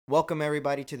Welcome,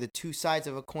 everybody, to the Two Sides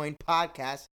of a Coin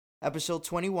podcast, episode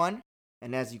 21.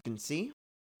 And as you can see,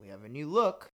 we have a new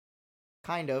look.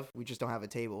 Kind of. We just don't have a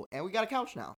table. And we got a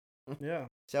couch now. Yeah.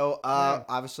 So, Yeah.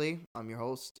 obviously, I'm your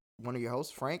host, one of your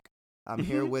hosts, Frank. I'm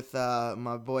here with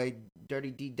my boy,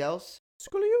 Dirty D. Dels.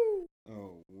 Oh,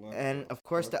 what And, the of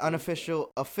course, fuck the is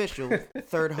unofficial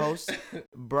third host,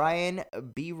 Brian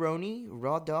B. Roney,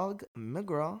 Raw Dog,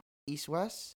 McGraw, East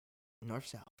West, North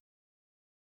South.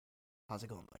 How's it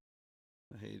going, buddy?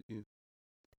 I hate you.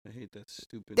 I hate that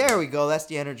stupid. There we go. That's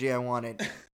the energy I wanted.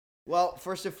 Well,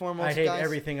 first and foremost, I hate guys,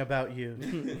 everything about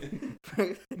you.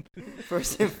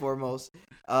 First and foremost,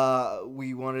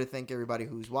 we wanted to thank everybody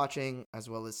who's watching as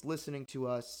well as listening to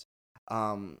us,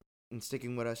 and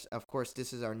sticking with us. Of course,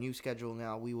 this is our new schedule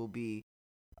now. We will be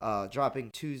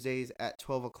dropping Tuesdays at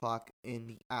 12 o'clock in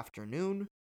the afternoon.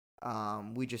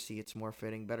 We just see it's more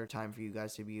fitting, better time for you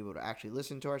guys to be able to actually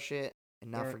listen to our shit and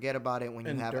not forget about it when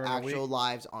you and have during the actual week.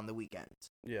 lives on the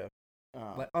weekends. Yeah.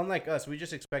 Unlike us, we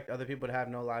just expect other people to have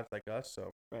no lives like us.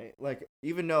 So Right. Like,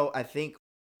 even though I think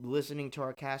listening to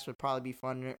our cast would probably be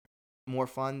more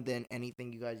fun than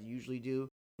anything you guys usually do,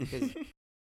 because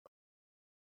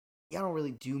y'all don't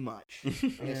really do much.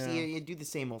 Yeah. See, you do the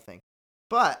same old thing.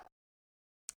 But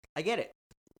I get it.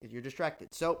 You're distracted.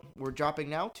 So we're dropping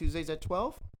now, Tuesdays at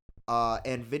 12.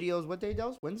 And videos, what day,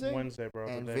 Dels? Wednesday? Wednesday, bro.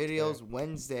 And the next videos day.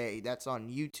 Wednesday. That's on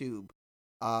YouTube.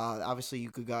 Obviously,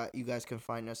 you guys can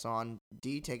find us on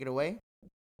D. Take it away.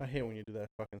 I hate when you do that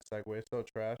fucking segue. It's so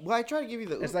trash. Well, I try to give you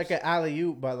the. It's like an alley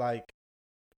oop, but like,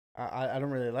 I don't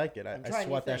really like it. I'm I trying new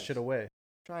swat that things. shit away.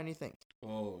 Try anything.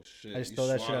 Oh shit! I stole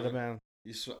that shit out of man.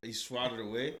 You swatted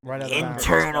away. Right out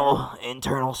of mouth.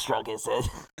 Internal struggle says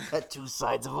at two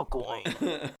sides of a coin.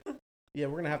 Yeah,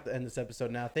 we're gonna have to end this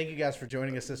episode now. Thank you guys for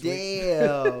joining us this week.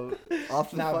 Damn.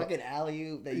 Off the Nah, but- fucking alley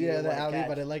oop that you Yeah, didn't the wanna alley, catch.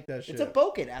 but I like that shit. It's a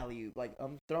broken alley oop. Like,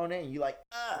 I'm throwing it and you like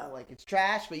it's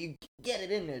trash, but you get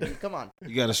it in there, dude. Come on.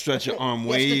 You gotta stretch your arm Yeah,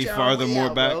 way stretch your arm farther, way more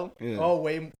out, back. bro. Yeah. Oh,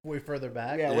 way further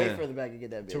back. Yeah, way Yeah. further back to get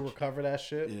that bitch. To recover that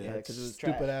shit. Yeah. Yeah, 'cause it was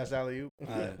Stupid trash. ass alley oop.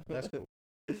 Yeah. That's cool.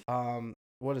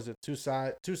 What is it? Two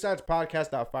sides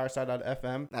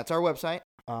podcast.fireside.fm. That's our website.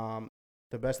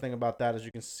 The best thing about that is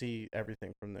you can see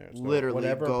everything from there. So Literally,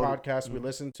 whatever go- podcast we Mhm.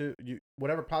 listen to,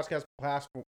 whatever podcast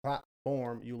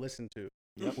platform you listen to,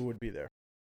 Yep. we would be there.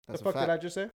 That's the a fuck did I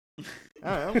just say?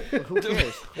 I don't know. Who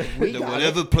cares? We The got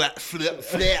whatever it.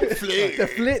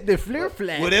 The flare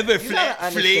flag. Whatever You gotta flat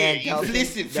understand, flare, Kelton,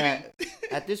 implicit that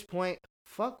at this point,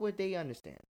 fuck what they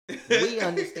understand. We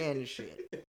understand the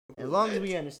shit. As long as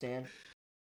we understand,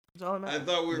 that's all that I matters.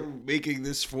 thought we were making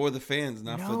this for the fans,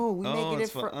 not for. No, we making it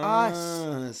it's for us.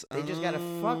 us. They just gotta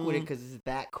fuck with it because it's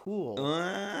that cool.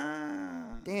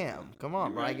 Damn, come on,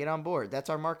 You're bro. right. Get on board. That's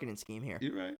our marketing scheme here.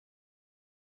 You're right.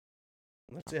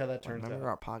 Let's see how that turns Remember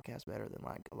out. our podcast better than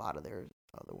like a lot of their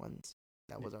other ones.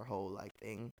 That was our whole like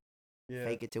thing. Yeah,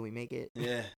 Fake it till we make it.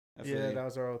 Yeah. I feel yeah, you. that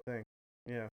was our whole thing.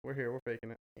 Yeah, we're here. We're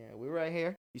faking it. Yeah, we're right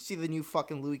here. You see the new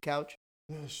fucking Louis couch?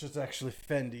 This shit's actually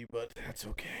Fendi, but that's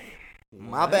okay.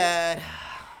 My bad.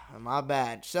 My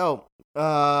bad. So,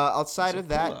 outside It's a of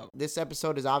that, pullout. this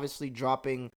episode is obviously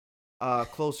dropping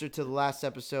closer to the last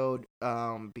episode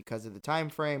because of the time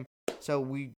frame. So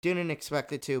we didn't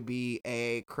expect it to be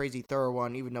a crazy thorough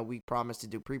one, even though we promised to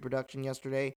do pre-production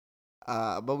yesterday.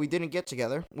 But we didn't get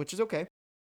together, which is okay.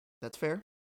 That's fair.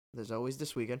 There's always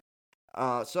this weekend.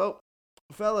 So,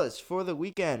 fellas, for the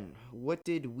weekend, what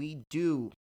did we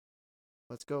do?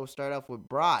 Let's go start off with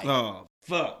Bri. Oh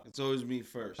fuck! It's always me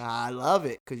first. I love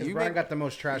it because Because you Brian got the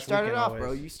most you trash started weekend off, always.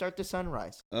 bro. You start the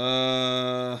sunrise.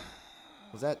 Was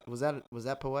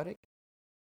that poetic?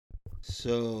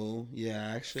 So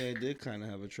yeah, actually, I did kind of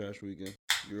have a trash weekend.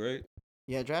 You right?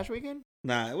 Yeah, trash weekend.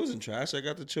 Nah, it wasn't trash. I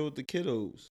got to chill with the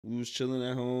kiddos. We was chilling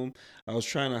at home. I was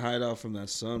trying to hide out from that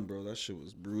sun, bro. That shit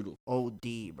was brutal.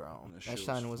 OD, bro. That shit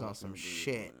sun was on some fucking brutal,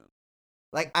 shit. man.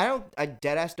 Like I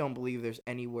deadass don't believe there's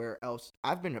anywhere else.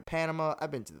 I've been to Panama.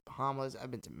 I've been to the Bahamas. I've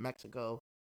been to Mexico.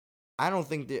 I don't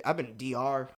think that I've been to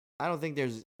DR. I don't think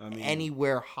there's I mean,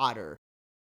 anywhere hotter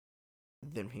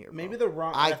than here. Bro. Maybe the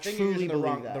wrong. I I think you're truly using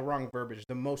believe that. the wrong verbiage.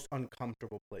 The most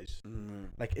uncomfortable place. mm,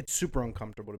 Like it's super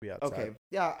uncomfortable to be outside. Okay.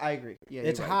 Yeah, I agree. Yeah,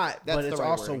 It's you're hot, right. That's but the it's right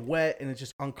also wording. wet, and it's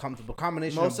just uncomfortable.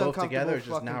 Combination Most of both uncomfortable together is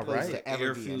just fucking not place right. to ever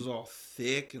air be feels in. all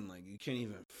thick and like you can't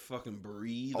even fucking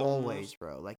breathe. Always, almost.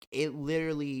 bro. Like it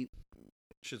literally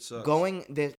Shit sucks. going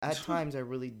there at times I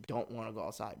really don't want to go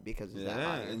outside because it's that Yeah,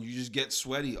 hot here. and you just get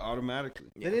sweaty automatically.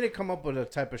 They need to come up with a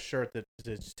type of shirt that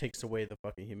just takes away the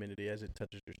fucking humidity as it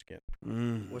touches your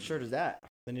skin. What shirt is that?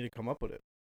 They need to come up with it.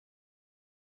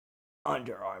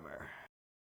 Under Armour.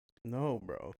 No,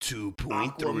 bro. 2.3.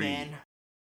 Aquaman.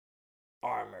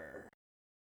 Armor.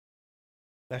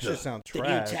 That shit sounds The new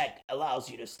trash. tech allows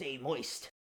you to stay moist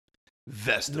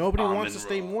Vest of Nobody wants almond to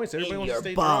stay roll. moist. Everybody in wants to your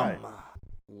stay bum. dry.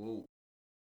 Whoa.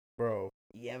 Bro.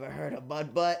 You ever heard of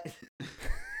Bud Butt?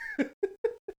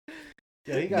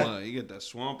 Yeah, he got What, you get that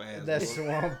swamp ass. that boy.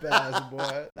 swamp ass,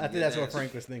 boy. I think that's what ass.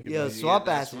 Frank was thinking. Yo, about. you swamp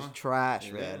get that ass is swamp? trash,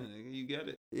 Yeah, man. nigga, you get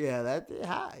it. Yeah,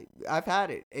 I've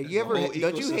had it. And There's you a ever whole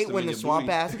don't you hate ecosystem when in the your swamp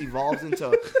booty. ass evolves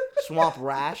into swamp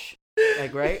rash?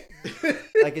 Like right?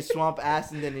 Like it's swamp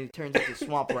ass and then it turns into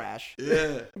swamp rash.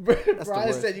 Yeah. the Brian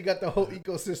worst. said you got the whole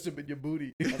ecosystem in your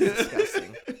booty. That's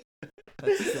disgusting.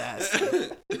 That's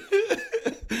nasty.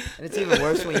 And it's even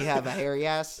worse when you have a hairy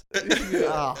ass.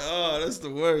 Oh, Oh, that's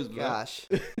the worst, bro. gosh.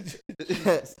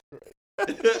 Yes.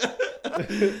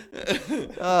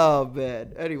 Oh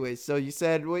man. Anyway, so you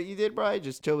said what you did, Brian?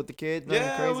 Just chill with the kids? Nothing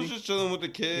Yeah, I crazy? was just chilling with the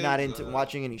kids. You're not into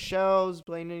watching any shows,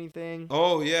 playing anything?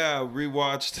 Oh yeah, I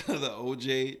rewatched the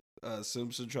OJ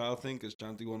Simpson trial thing because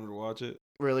Shanti wanted to watch it.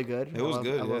 Really good. It was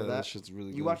good. I Yeah, love that that. shit's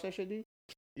really good. You watched that shit, D?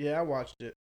 Yeah, I watched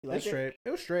it. You It was like it? straight. It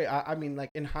was straight. I mean, like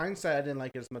in hindsight, I didn't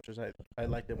like it as much as I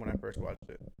liked it when I first watched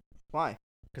it. Why?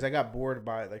 Because I got bored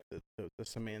by like the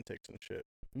semantics and shit,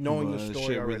 knowing the But story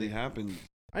shit already. really happened.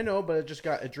 I know, but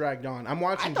it dragged on. I'm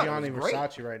watching thought it Gianni was great.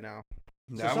 Versace right now.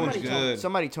 So That one's somebody good.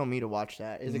 Somebody told me to watch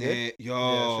that. Is it good? Yo,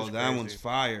 Yeah, it's just that crazy. one's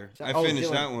fire. So- I oh, finished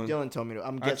Dylan, that one. Dylan told me to.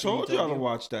 I'm I guessing told he y'all to you.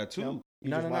 watch that too. No? You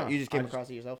No, just no, wa- no. You just came I across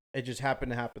it yourself? It just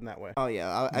happened to happen that way. Oh yeah,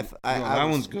 I Yo, I that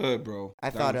was- one's good, bro. I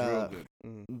That thought, one's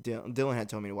real good. Dylan had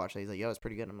told me to watch that. He's like, "Yo, it's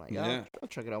pretty good." I'm like, "Yeah, Yeah. I'll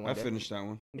check it out one I day." finished that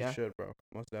one. You Yeah. should, bro.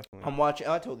 Most definitely. I'm watching.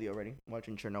 I told you already. I'm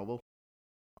watching Chernobyl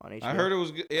on HBO. I heard it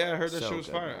was good. Yeah, I heard that So shit was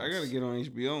good, fire. man. I gotta get on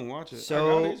HBO and watch it. I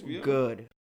So got HBO. good,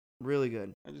 really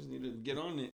good. I just need to get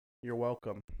on it. You're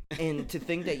welcome. And to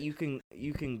think that you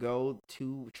can go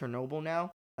to Chernobyl now,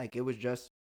 like it was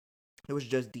just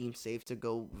deemed safe to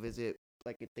go visit.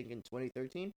 Like I think in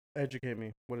 2013. Educate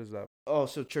me. What is that? Oh,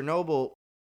 so Chernobyl,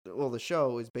 well, the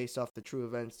show is based off the true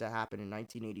events that happened in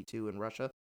 1982 in Russia.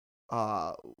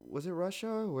 Was it Russia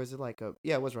or was it like a?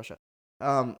 Yeah, it was Russia.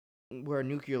 Where a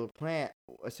nuclear plant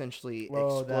essentially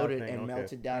Oh, that exploded thing, and okay.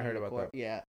 melted down. I heard in the about core. that.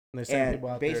 Yeah, And they send people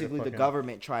and out there to basically the fucking-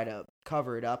 government tried to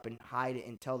cover it up and hide it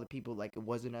and tell the people like it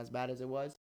wasn't as bad as it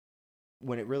was,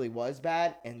 when it really was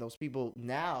bad. And those people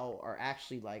now are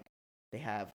actually like they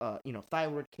have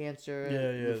thyroid cancer.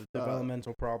 Yeah, with,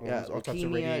 developmental problems, yeah, all types of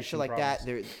leukemia, radiation shit like problems. that.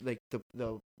 They're like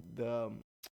the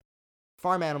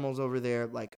farm animals over there,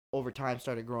 like over time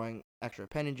started growing extra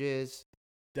appendages.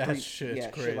 That shit's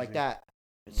crazy. Shit like that.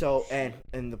 So and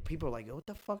the people are like, "Yo, what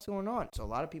the fuck's going on?" So a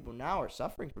lot of people now are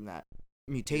suffering from that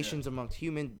mutations amongst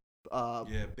human Yeah,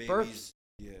 babies. births.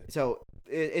 Yeah. So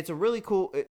it's a really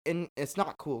cool, and it's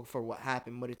not cool for what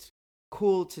happened, but it's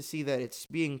cool to see that it's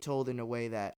being told in a way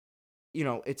that,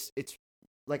 it's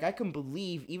like I can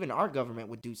believe even our government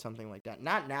would do something like that.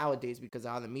 Not nowadays because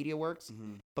of how the media works,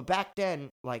 Mm-hmm. but back then,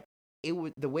 like it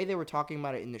was the way they were talking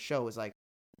about it in the show is like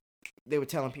they were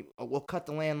telling people, "Oh, we'll cut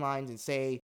the landlines and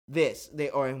say this,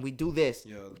 and we do this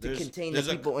Yo, to contain the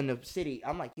people in the city."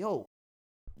 I'm like, yo,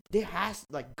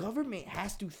 government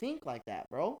has to think like that,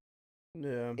 bro.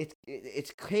 Yeah.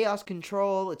 It's chaos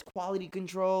control, it's quality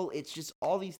control, it's just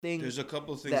all these things. There's a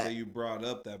couple of things that you brought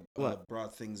up that What?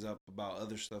 brought things up about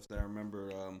other stuff that I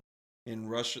remember. In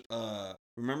Russia,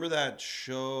 remember that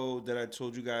show that I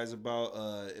told you guys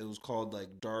about? It was called like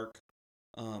Dark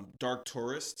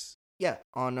Tourists Yeah,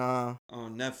 on on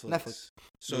Netflix. Netflix.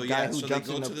 So The guy yeah, who so they jumps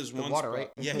go in to the- this the one water, spot.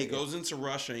 right? Yeah, he Yeah. goes into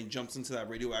Russia and he jumps into that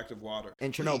radioactive water.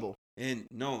 in Chernobyl. In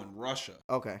Russia.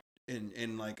 Okay.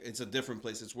 In like it's a different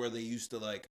place. It's where they used to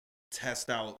like test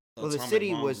out. Well, the atomic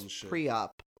city bombs was and shit.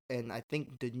 pre-op, and I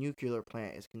think the nuclear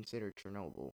plant is considered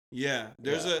Chernobyl. Yeah,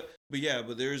 there's it's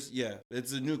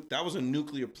a nuke. That was a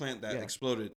nuclear plant that Yeah.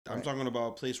 exploded. I'm Right. talking about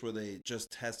a place where they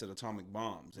just tested atomic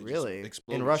bombs. They just Really?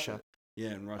 exploded In Russia? shit.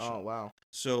 Yeah, in Russia. Oh wow.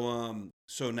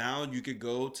 So now you could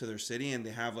go to their city and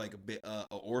they have like a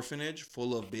orphanage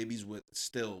full of babies with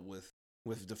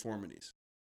deformities.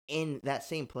 In that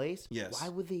same place? Yes. Why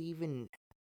would they even?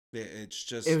 It's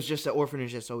just It was just an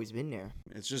orphanage that's always been there.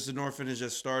 It's just an orphanage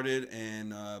that started,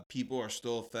 and people are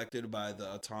still affected by the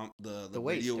Waste, the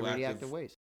radioactive radioactive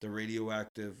waste. the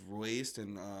radioactive waste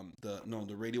and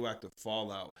the radioactive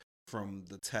fallout from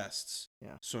the tests.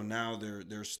 Yeah. So now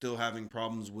they're still having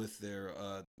problems with their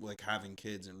like having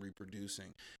kids and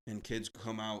reproducing, and kids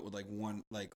come out with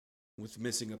with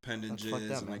missing appendages fucked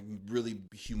up, and like really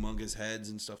humongous heads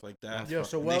and stuff like that. Yo,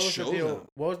 so And what they was the show deal? them.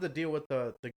 What was the deal with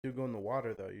the dude going in the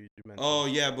water though? You mentioned. Oh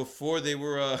yeah, before they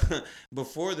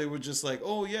were just like,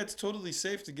 oh yeah, it's totally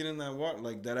safe to get in that water.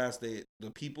 Like that ass, the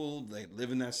people that live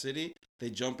in that city, they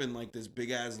jump in like this big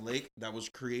ass lake that was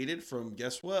created from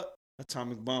guess what?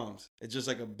 atomic bombs. It's just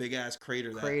like a big ass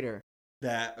crater.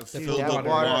 That Dude, filled that up with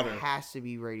water water. has to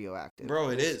be radioactive. Bro,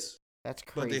 it is. That's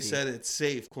crazy. But they said it's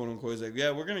safe, quote unquote. It's like,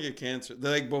 yeah, we're gonna get cancer.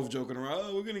 They're like both joking around.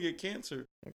 Oh, we're gonna get cancer.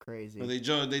 They're crazy. But they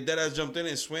dead ass jumped in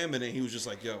and swam in it. And he was just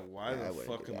like, yo, why the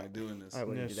fuck am I doing this? I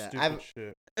wouldn't do that.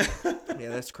 Shit. Yeah,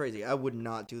 that's crazy. I would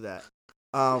not do that.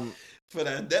 For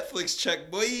that Netflix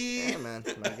check, boy. Yeah, man.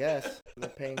 I guess they're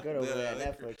paying good over there at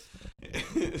Netflix.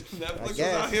 Netflix is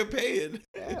out here paying.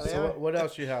 Yeah, So what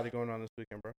else you had going on this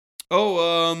weekend, bro?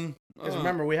 Oh, because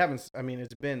remember we haven't. I mean,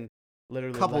 it's been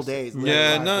literally couple days.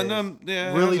 Yeah, days.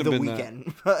 yeah. Really, the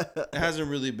weekend. It hasn't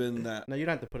really been that. No, you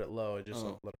don't have to put it low. It just a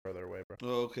little further away, bro.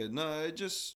 Oh, okay. No,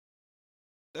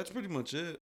 that's pretty much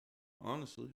it.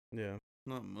 Honestly, yeah,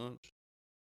 not much.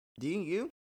 Do you?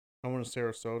 I went to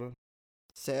Sarasota.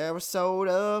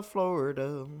 Sarasota,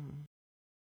 Florida.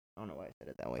 I don't know why I said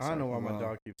it that way. I don't know why my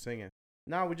dog keeps singing.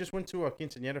 No, we just went to a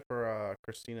quinceañera for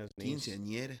Christina's niece.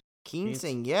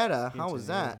 Quinceañera? How was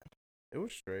that? It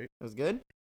was straight. It was good?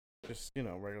 Just,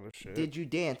 regular shit. Did you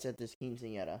dance at this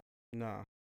quinceañera? Nah.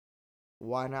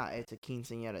 Why not? It's a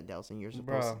quinceañera, Delson. You're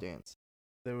supposed to dance.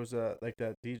 There was that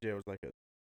DJ was like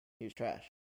he was trash.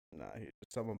 Nah,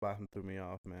 someone bought him, threw me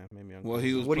off, man. Made me uncomfortable. Well,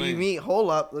 he was What playing. do you mean? Hold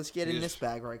up. Let's get in this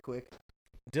bag right quick.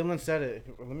 Dylan said it.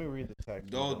 Let me read the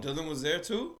text. Oh, Dylan was there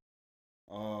too?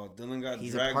 Oh, Dylan got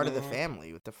He's dragged a part of the along?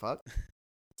 family. What the fuck?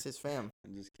 It's his fam.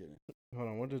 I'm just kidding. Hold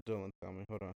on. What did Dylan tell me?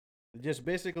 Hold on. Just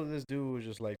basically, this dude was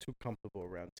just like too comfortable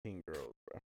around teen girls,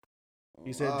 bro.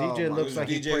 He said DJ looks like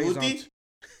he preys on.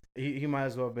 He might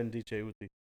as well have been DJ Uti.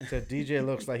 He said DJ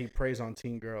looks like he preys on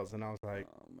teen girls, and I was like,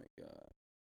 oh my god.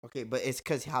 Okay, but it's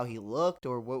because how he looked,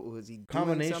 or what was he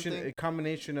doing? A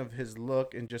combination of his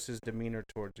look and just his demeanor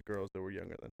towards girls that were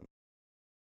younger than him.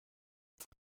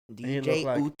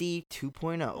 DJ Uti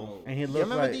 2.0. And he looked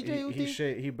like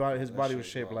his body was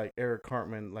shaped like Eric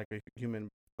Cartman, like a human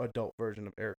adult version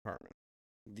of Eric Cartman.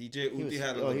 DJ Uti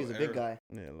had he was a big guy.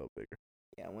 Yeah, a little bigger.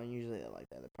 Yeah, when usually they're like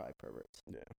that, they're probably perverts.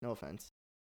 Yeah. No offense.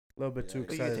 A little bit too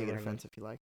But excited. you can take it offense if you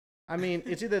like. I mean,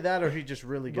 it's either that or he just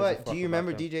really gets. But do you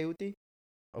remember DJ Uti?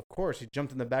 Of course, he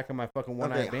jumped in the back of my fucking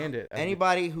one-eyed bandit.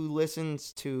 Anybody who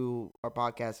listens to our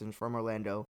podcast and is from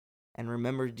Orlando and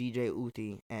remembers DJ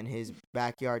Uti and his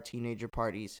backyard teenager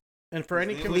parties. And for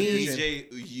any confusion, DJ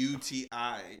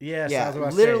UTI. Yes, yeah,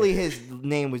 literally his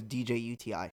name was DJ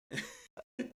UTI.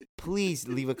 Please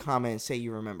leave a comment and say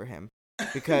you remember him.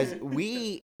 Because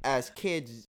we, as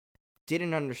kids,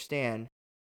 didn't understand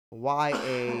why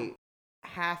a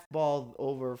half-bald,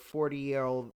 over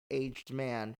 40-year-old aged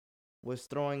man was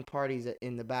throwing parties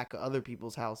in the back of other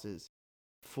people's houses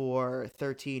for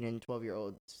 13 and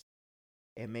 12-year-olds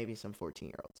and maybe some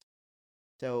 14-year-olds.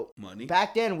 So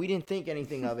back then, we didn't think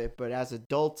anything of it, but as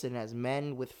adults and as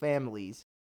men with families,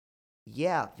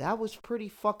 yeah, that was pretty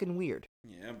fucking weird.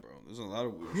 Yeah, bro. There's a lot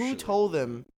of weird Who shit told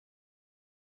them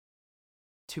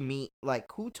to meet?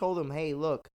 Like, who told them, hey,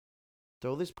 look,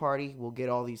 throw this party, we'll get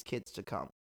all these kids to come?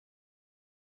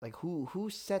 Like, who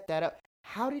set that up?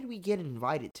 How did we get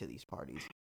invited to these parties?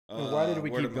 Why did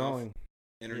we keep going?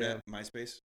 Internet, yeah.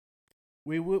 MySpace.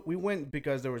 We went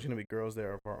because there was gonna be girls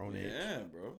there of our own age. Yeah,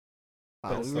 bro.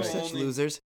 Wow, we were such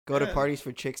losers. Go to parties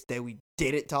for chicks that we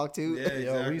didn't talk to. Yeah,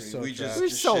 exactly. We just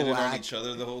shitted on each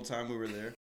other the whole time we were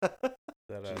there. Do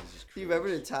you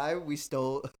remember the time we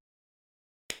stole?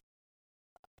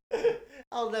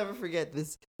 I'll never forget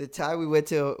this. The time we went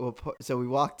to so we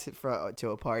walked to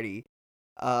a party.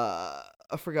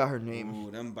 I forgot her name. Ooh,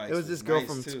 them bikes it was this girl nice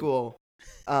from too. school.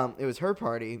 It was her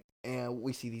party, and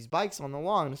we see these bikes on the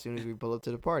lawn as soon as we pull up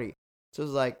to the party. So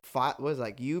it was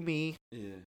like you, me,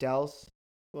 Dels.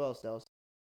 Who else? Dels.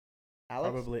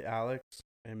 Alex. Probably Alex,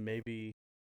 and maybe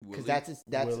because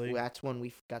that's when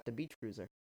we got the beach cruiser.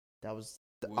 That was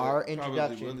our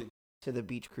introduction to the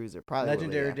beach cruiser. Probably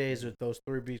legendary days with those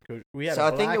 3 beach cruisers. We had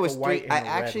I think it was 3. I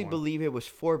actually believe it was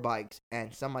 4 bikes,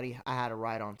 and I had to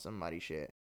ride on somebody's shit.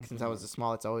 Since I was the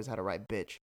smallest, I always had to ride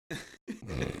bitch.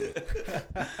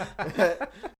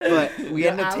 But we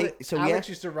ended up taking. Alex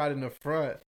used to ride in the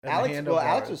front.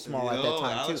 Alex was small at that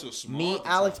time Alex too. Was small Me,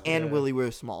 Alex, and Willie were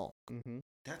small. Mm-hmm.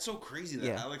 That's so crazy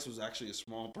that Alex was actually a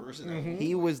small person. Mm-hmm.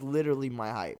 He was literally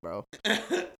my height, bro.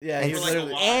 Yeah, he was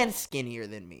literally and skinnier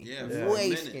than me. Yeah,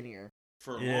 way skinnier.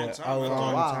 For a long time. A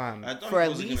long time. I thought for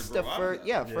at least the first,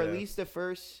 for at least the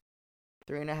first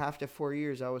 3.5 to 4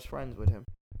 years, I was friends with him.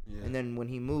 Yeah. And then when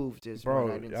he moved, I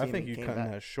think you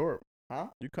cutting that short. Huh?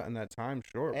 You cutting that time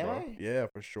short, Am bro? I? Yeah,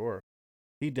 for sure.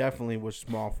 He definitely was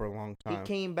small for a long time. He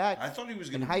came back. I thought he was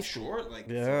gonna high be school. short,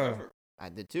 forever. I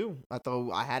did too. I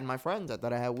thought I had my friends. I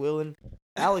thought I had Will and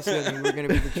Alex with me. We were gonna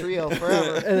be the trio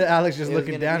forever. And Alex just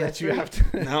looking down at you after.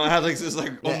 Now Alex is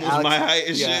like almost Alex, my height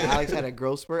and shit. Alex had a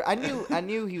growth spurt. I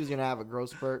knew he was gonna have a growth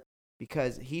spurt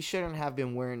because he shouldn't have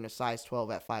been wearing a size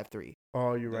 12 at 5'3".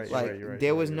 Oh, you're right. Like you're right.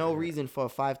 there was no reason for a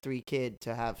 5'3" kid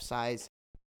to have size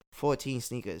 14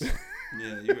 sneakers.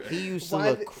 Yeah, you're right. He used to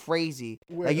look crazy.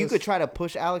 Like you could try to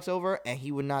push Alex over and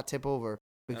he would not tip over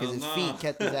because his feet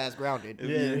kept his ass grounded.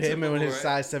 Yeah, him with his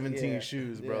size 17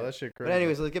 shoes, bro. That shit crazy. But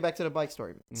anyways, let's get back to the bike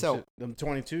story. So them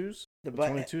 22s, the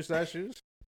 22 size shoes.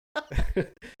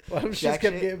 Well, them shits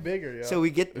kept getting bigger. Yo. So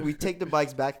we take the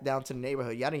bikes back down to the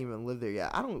neighborhood. Y'all didn't even live there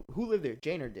yet. Who lived there.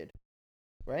 Janer did,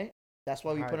 right? That's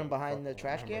why we put them behind the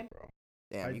trash can. Bro.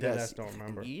 Damn, I you guys don't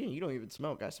remember. You don't even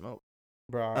smoke. I smoke.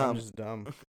 Bro, I'm just dumb.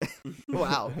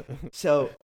 Wow.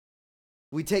 So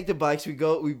we take the bikes. We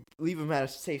leave them at a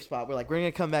safe spot. We're like, we're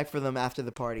gonna come back for them after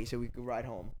the party so we could ride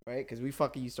home, right? Because we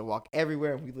fucking used to walk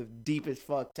everywhere and we lived deep as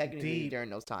fuck technically during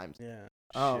those times. Yeah.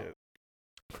 Shit.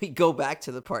 We go back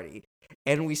to the party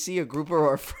and we see a group of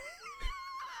our friends.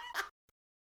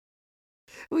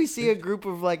 We see a group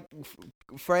of like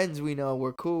friends we know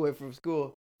we're cool with from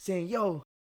school saying, "Yo,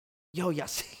 y'all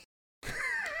see."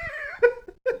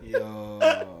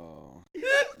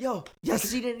 Yo, y'all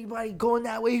seen anybody going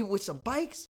that way with some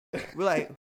bikes? We're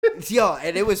like, yo,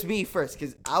 and it was me first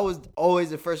because I was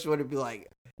always the first one to be like,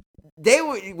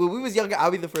 when we was younger, I'll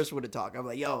be the first one to talk. I'm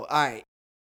like, yo, all right.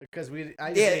 Because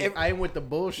I am with the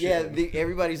bullshit. Yeah,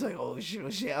 everybody's like, oh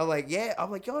shit. I'm like, yeah.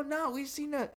 I'm like, yo, no, we seen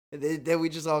that. And then we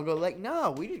just all go like, no,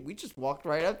 we just walked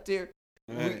right up there.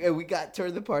 Right. And we got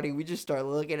turned the party. We just started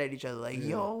looking at each other like,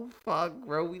 yo, fuck,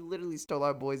 bro. We literally stole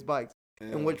our boys' bikes.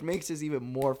 Yeah. And what makes us even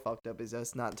more fucked up is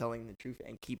us not telling the truth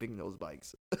and keeping those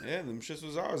bikes. Yeah, them shits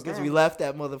was ours. Because we left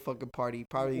that motherfucking party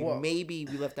maybe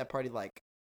we left that party like,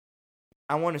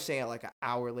 I want to say like an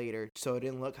hour later, so it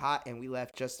didn't look hot, and we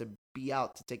left just to be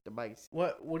out to take the bikes.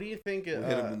 What do you think? We hit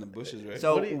them in the bushes, right?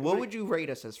 So what would you rate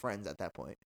us as friends at that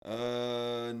point?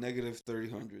 Negative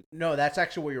 300. No, that's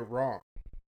actually where you're wrong.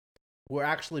 We're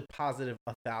actually positive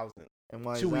 1,000. And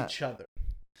why to is that? each other.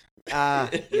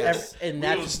 Yes. And we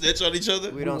don't snitch on each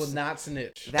other. We will not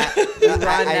snitch. We run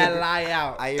that lie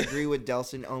out. I agree with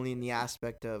Delson only in the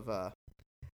aspect of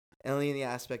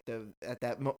at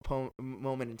that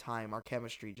moment in time, our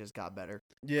chemistry just got better.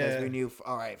 Yeah, because we knew,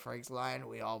 all right, Frank's lying.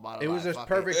 We all bought a lie. It was just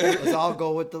perfect. Let's all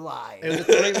go with the lie. It was a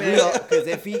 3-man. Because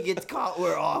if he gets caught,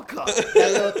 we're all caught.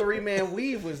 That little 3-man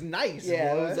weave was nice.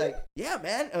 Yeah, boy. it was like, yeah,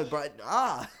 man.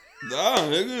 Nah,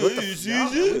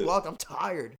 nigga, we walked. I'm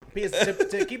tired.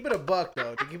 To keep it a buck,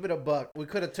 though. To keep it a buck, we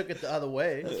could have took it the other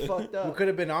way. That's fucked up. We could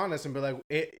have been honest and be like,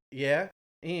 yeah,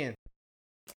 Ian.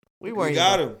 We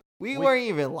got him. We weren't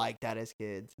even like that as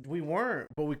kids. We weren't,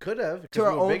 but we could have. To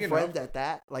our own friends at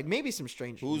that. Like, maybe some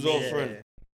strangers. Who's old friend?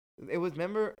 It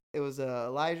was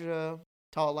Elijah,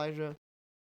 tall Elijah,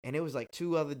 and it was like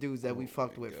 2 other dudes that we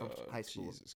fucked with from high school.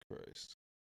 Jesus Christ.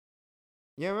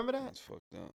 You remember that? That's fucked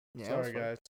up. Yeah, sorry,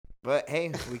 guys. But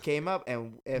hey, we came up,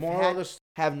 and if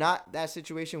have not that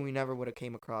situation, we never would have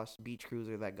came across Beach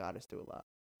Cruiser that got us through a lot.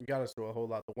 Got us through a whole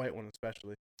lot. The white one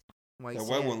especially. White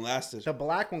one lasted. The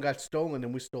black one got stolen,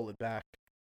 and we stole it back.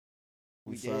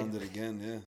 We found it again,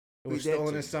 yeah. It was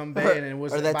stolen in some bay, and it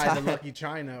was by the Lucky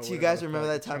China. Do you guys remember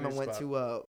that time I went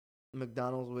to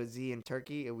McDonald's with Z and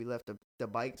Turkey, and we left the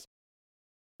bikes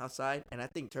outside? And I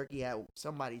think Turkey had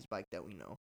somebody's bike that we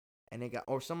know. And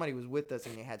somebody was with us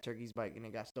and they had Turkey's bike and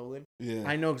it got stolen. Yeah,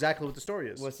 I know exactly what the story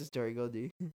is. What's the story? Go,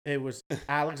 D. It was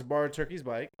Alex borrowed Turkey's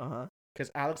bike.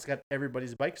 Because Alex got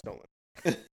everybody's bike stolen.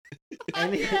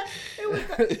 And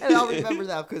I'll remember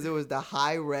that because it was the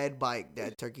high red bike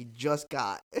that Turkey just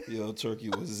got. Yo, Turkey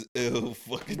was ill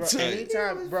fucking tight.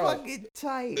 Anytime, bro. Fucking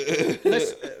tight.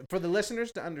 For the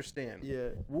listeners to understand,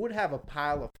 we would have a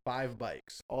pile of 5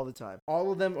 bikes all the time.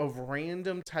 All of them of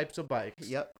random types of bikes.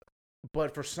 Yep.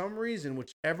 But for some reason,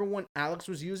 whichever one Alex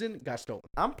was using got stolen.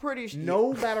 I'm pretty sure.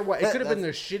 No matter what. It could have been the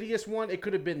shittiest one. It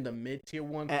could have been the mid-tier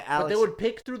one. But they would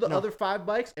pick through the other 5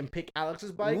 bikes and pick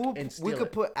Alex's bike and steal it. We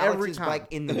could put Alex's bike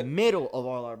in the middle of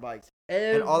all our bikes.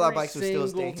 And all our bikes would still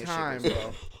stay in his time,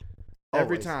 bro.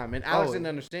 Every time. And Alex didn't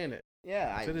understand it.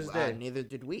 Yeah. To this day. Neither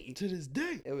did we. To this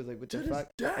day. It was like, what the fuck?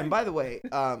 And by the way,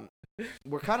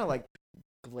 we're kind of like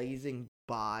glazing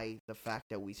by the fact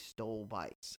that we stole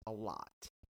bikes a lot.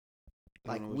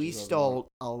 Like, we stole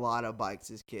a lot of bikes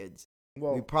as kids.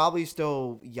 Well, we probably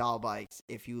stole y'all bikes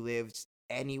if you lived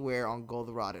anywhere on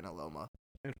Goldenrod and Aloma.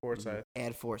 And Forsyth.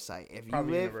 If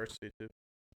probably you live, University, too.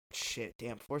 Shit,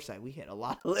 damn, Forsyth. We hit a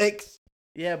lot of licks.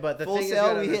 Yeah, but the thing is, you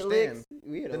gotta understand.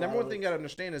 The number one thing you gotta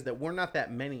understand is that we're not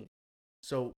that many.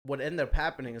 So what ended up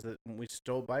happening is that when we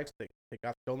stole bikes, they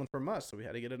got stolen from us. So we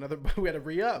had to get another. We had to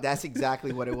re-up. That's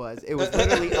exactly what it was. It was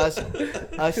literally us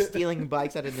stealing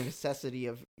bikes out of the necessity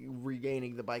of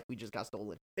regaining the bike we just got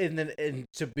stolen. And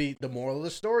to be the moral of the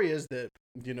story is that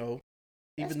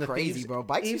even the crazy, thieves, bro.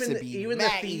 Bikes used to be even the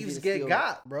thieves get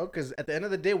got, bro. Because at the end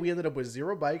of the day, we ended up with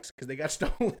 0 bikes because they got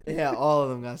stolen. Yeah, all of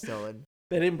them got stolen.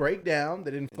 They didn't break down.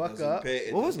 They didn't fuck up.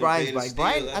 What was Brian's bike?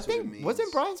 Brian, I think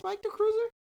wasn't Brian's bike the Cruiser?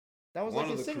 That was like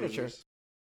his signature. Cruisers.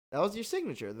 That was your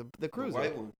signature, the Cruiser. The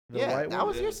white one. Yeah, that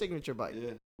was your signature bike.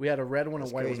 Yeah. We had a red one, a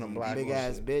white one, and a black one. Big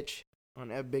ass bitch on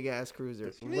that big ass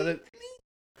Cruiser. You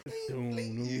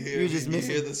You're just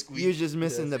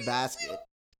missing the basket.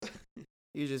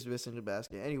 You're just missing the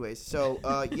basket. Anyways, so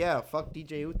yeah, fuck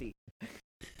DJ Uti.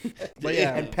 But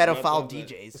yeah, and pedophile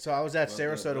DJs. So I was at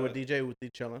Sarasota with DJ Uti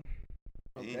chilling.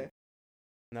 Okay.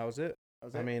 And that was it.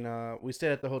 I mean, we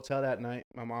stayed at the hotel that night.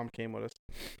 My mom came with us,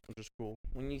 which was cool.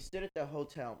 When you stood at the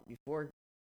hotel before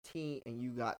T and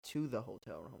you got to the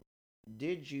hotel room,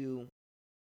 did you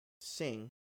sing,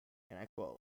 and I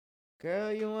quote,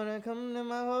 "Girl, you wanna come to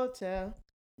my hotel?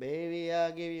 Baby,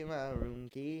 I'll give you my room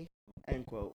key." End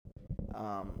quote.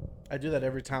 I do that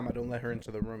every time. I don't let her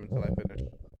into the room until I finish.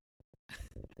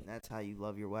 And that's how you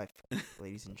love your wife,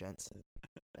 ladies and gents.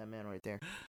 That man right there.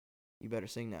 You better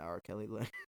sing that R. Kelly.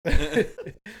 That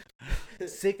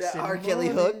R. Kelly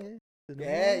hook.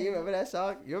 Yeah, you remember that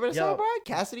song? You remember that song, Brian?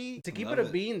 Cassidy? To keep it a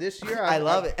bean this year, I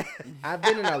love it. I've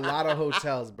been in a lot of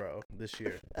hotels, bro, this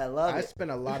year. I love it. I spent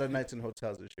a lot of nights in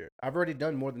hotels this year. I've already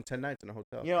done more than 10 nights in a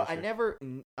hotel. You know, I never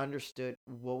understood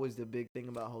what was the big thing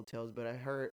about hotels, but I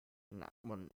heard,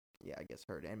 I guess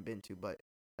heard and been to, but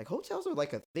like hotels are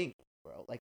like a thing, bro.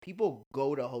 Like people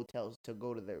go to hotels to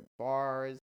go to their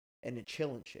bars and to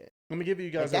chill and shit. Let me give you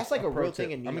guys that's like a real tip.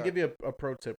 thing in New I'm York. going to give you a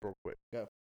pro tip real quick. Go.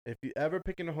 If you ever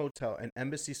pick in a hotel and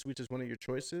Embassy Suites is one of your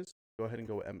choices, go ahead and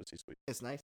go with Embassy Suites. It's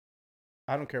nice.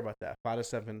 I don't care about that. 5 to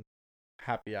 7,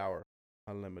 happy hour,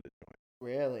 unlimited joint.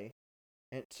 Really?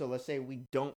 And so let's say we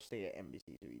don't stay at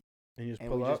Embassy Suites. And you just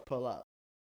we just pull up.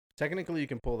 Technically, you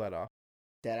can pull that off.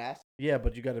 Dead ass? Yeah,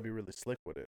 but you got to be really slick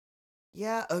with it.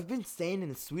 Yeah, I've been staying in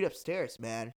the suite upstairs,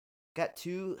 man. Got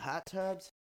 2 hot tubs.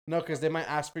 No, because they might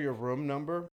ask for your room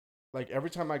number. Like,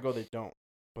 every time I go, they don't.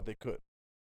 But they could.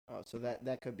 Oh, so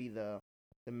that could be the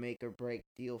make or break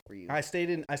deal for you. I stayed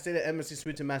at Embassy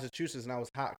Suites in Massachusetts, and I was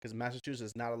hot because Massachusetts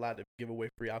is not allowed to give away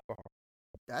free alcohol.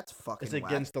 That's fucking It's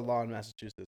against the law in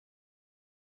Massachusetts.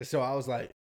 So I was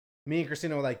like, me and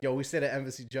Christina were like, yo, we stayed at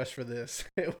Embassy just for this.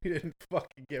 We didn't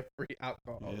fucking get free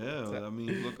alcohol. Yeah, I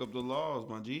mean, look up the laws,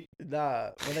 my G.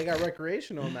 Nah, well, they got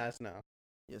recreational mass now.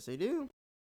 Yes, they do.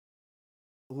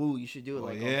 Ooh, you should do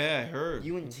it I heard.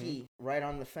 UNT right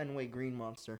on the Fenway Green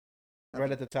Monster. Right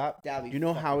at the top. You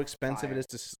know how expensive it is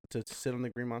to sit on the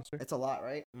Green Monster? It's a lot,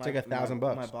 right? It's like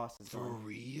 $1,000. My boss is going. For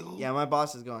real? Yeah, my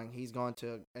boss is going. He's going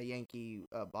to a Yankee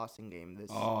Boston game this.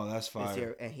 Oh, that's fire. This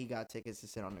year, and he got tickets to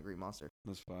sit on the Green Monster.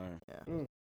 That's fire. Yeah.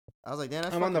 I was like, damn,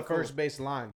 that's I'm on the cool. first base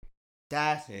line.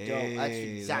 That's dope. That's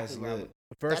exactly that's where I would.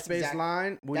 The first base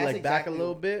line, we like back a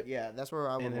little bit. Yeah, that's where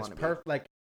I would want to be. Perfect, like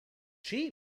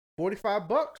cheap,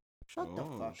 $45. Shut the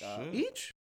fuck up.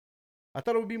 Each. I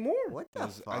thought it would be more. What the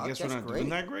fuck? I guess we're not doing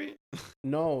that great.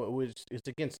 No, it's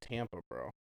against Tampa, bro.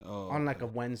 Oh, on like a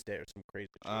Wednesday or some crazy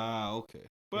shit. Okay.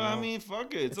 But I mean,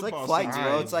 fuck it. It's a like Boston flights, bro.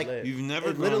 game. It's like you've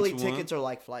never literally gone to tickets are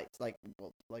like flights, like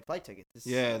flight tickets.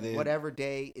 It's whatever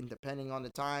day, and depending on the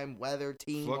time, weather,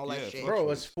 team, all that shit.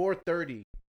 Bro, it's 4:30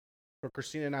 for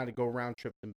Christina and I to go round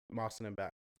trip to Boston and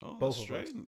back. Oh, both of us.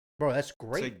 Bro, that's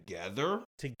great.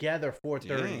 Together 4:30.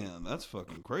 Damn, that's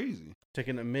fucking crazy.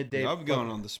 Taking a midday. I'm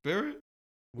going on the Spirit.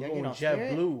 We're going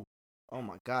JetBlue. Oh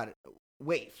my god!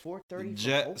 Wait, 4:30.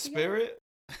 Jet Spirit.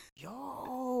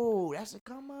 Yo, that's a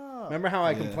come up. Remember how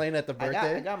I complained at the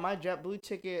birthday? I got my JetBlue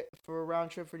ticket for a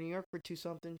round trip for New York for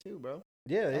 $2 too, bro.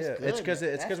 Yeah, that's yeah. Good,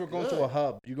 it's because we're going to a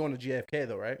hub. You're going to JFK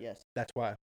though, right? Yes. That's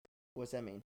why. What's that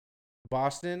mean?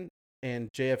 Boston and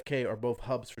JFK are both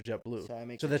hubs for JetBlue. So that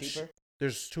makes it cheaper.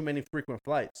 There's too many frequent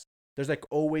flights. There's like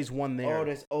always one there. Oh,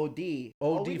 there's OD.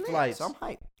 OD flights. So I'm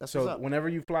hyped. That's so whenever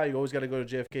you fly, you always got to go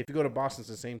to JFK. If you go to Boston, it's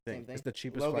the same thing. It's the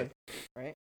cheapest Logan, flight.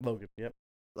 Right? Logan, yep.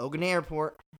 Logan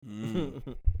Airport.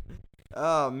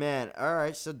 Oh, man. All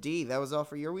right. So, D, that was all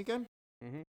for your weekend?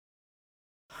 Mm-hmm.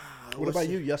 What about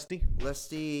you, Yusty? Let's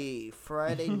see.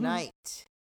 Friday night.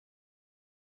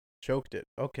 Choked it.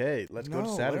 Okay, let's go to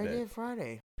Saturday. What I did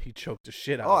Friday? He choked the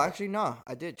shit out of it. Oh, actually, no.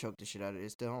 I did choke the shit out of it.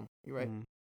 It's still home. You're right.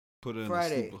 Put it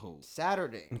Friday, in the sleeper hole.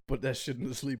 Saturday. Put that shit in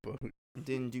the sleeper.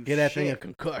 Didn't do shit. Get that thing a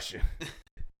concussion.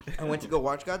 I went to go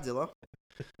watch Godzilla.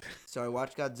 So I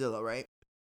watched Godzilla, right?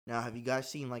 Now, have you guys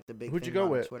seen like the big Who'd thing you go on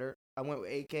with? Twitter? I went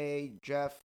with AK,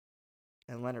 Jeff,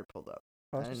 and Leonard pulled up.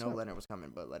 Oh, I didn't know Leonard was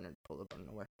coming, but Leonard pulled up out of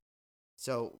nowhere.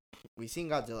 So we seen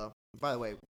Godzilla. By the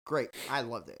way, great. I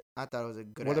loved it. I thought it was a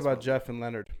good. What about movie. Jeff and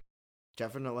Leonard?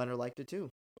 Jeff and Leonard liked it too.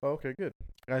 Oh, okay, good.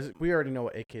 Guys, we already know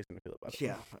what AK is gonna feel about it.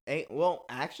 Yeah. Well,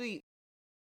 actually,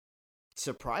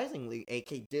 surprisingly,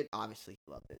 AK did obviously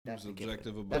love it. He was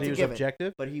objective about But it. he was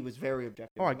objective. But he was very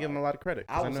objective. Oh, I give him a lot of credit.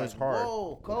 I know was it's like, hard.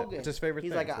 whoa, Kogan. It's his favorite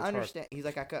He's thing. like, so I it's understand. He's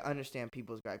like, I could understand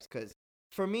people's gripes because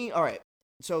for me, all right.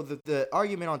 So the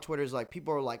argument on Twitter is like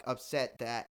people are like upset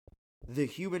that the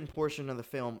human portion of the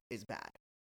film is bad.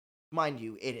 Mind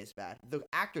you, it is bad. The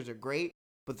actors are great,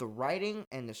 but the writing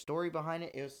and the story behind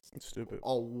it is It's stupid.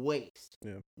 a waste.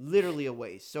 Yeah. Literally a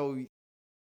waste. So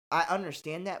I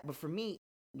understand that, but for me,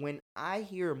 when I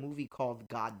hear a movie called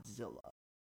Godzilla,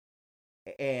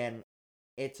 and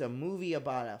it's a movie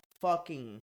about a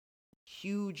fucking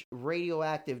huge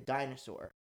radioactive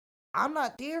dinosaur, I'm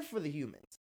not there for the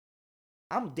humans.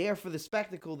 I'm there for the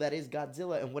spectacle that is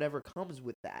Godzilla and whatever comes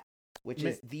with that, which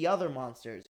is the other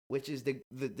monsters, which is the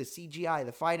CGI,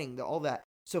 the fighting, all that.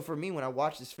 So for me, when I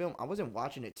watched this film, I wasn't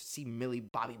watching it to see Millie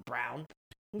Bobby Brown.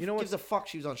 Who gives a fuck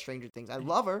she was on Stranger Things? I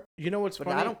love her. You know what's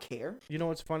funny? I don't care. You know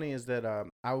what's funny is that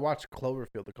I watched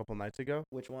Cloverfield a couple nights ago.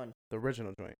 Which one? The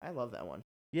original joint. I love that one.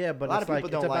 Yeah, but a lot it's of people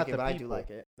like, don't like it, but I do like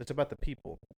it. It's about the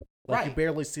people. Like, you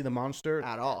barely see the monster.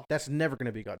 At all. That's never going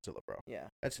to be Godzilla, bro. Yeah.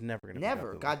 That's never going to be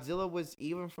Godzilla. Godzilla was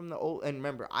even from the old... And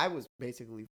remember, I was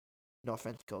basically... No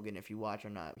offense, Kogan, if you watch or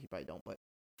not. He probably don't, but...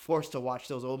 Forced to watch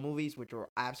those old movies, which were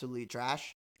absolutely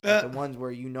trash. Like the ones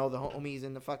where you know the homies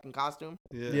in the fucking costume.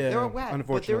 Yeah. They were whack,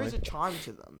 but there is a Unfortunately. charm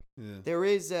to them. Yeah. There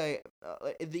is a...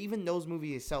 even those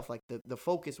movies itself, like the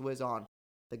focus was on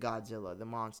the Godzilla, the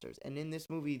monsters. And in this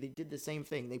movie, they did the same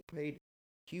thing. They paid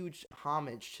huge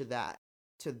homage to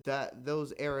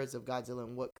those eras of Godzilla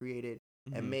and what created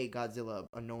and made Godzilla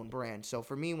a known brand. So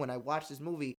for me, when I watch this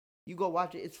movie, you go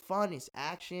watch it. It's fun. It's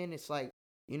action. It's like,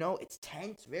 it's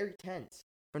tense, very tense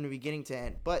from the beginning to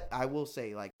end. But I will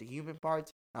say, like, the human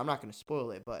parts, I'm not going to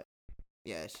spoil it, but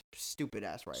yeah, it's stupid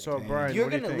ass writing. So, Brian, you're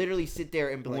what do you going to think? literally sit there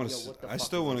and be like, yo, what the fuck? I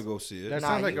still want to go see it. That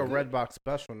sounds like a Redbox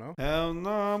special, no? Hell no,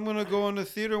 I'm going to go in the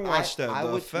theater and watch that. I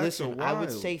The would effects are wild. I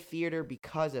would say theater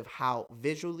because of how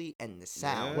visually and the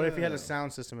sound. What if you had a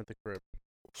sound system at the crib?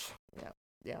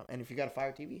 Yeah, and if you got a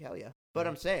Fire TV, hell yeah. But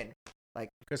I'm saying, like,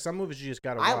 because some movies you just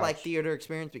gotta watch. I like theater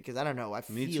experience because I don't know, I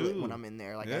Me feel it too. when I'm in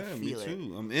there. Like, Yeah, I feel me it.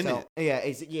 too. I'm in So, it. Yeah,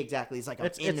 exactly. It's like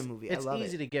I'm in the movie. It's I love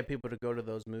easy it. to get people to go to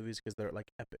those movies because they're like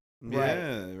epic. Yeah,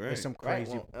 right. There's some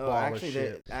crazy Well, ball actually,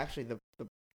 of shit. the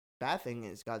bad thing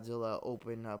is Godzilla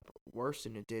opened up worse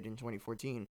than it did in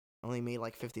 2014. Only made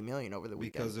like 50 million over the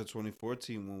weekend. Because the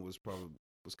 2014 one was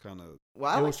kind of.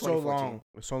 Well, it like was so 2014. long.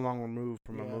 It was so long removed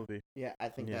from a movie. Yeah, I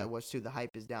think Yeah. that was too. The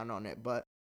hype is down on it, but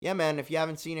yeah, man, if you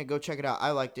haven't seen it, go check it out. I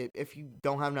liked it. If you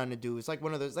don't have nothing to do, it's like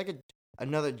one of those, like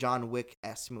another John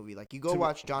Wick-esque movie. Like, you go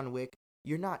watch John Wick,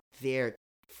 you're not there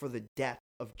for the depth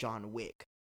of John Wick.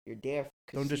 You're there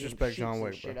Don't disrespect John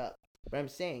Wick, shit bro. up. But I'm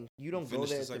saying, you don't go Finish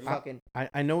there this to segment? fucking...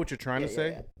 I know what you're trying to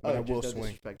say, but I will just don't swing.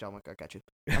 disrespect John Wick. I got you.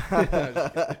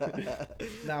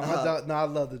 I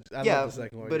love the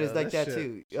second one. But yeah, it's like that shit.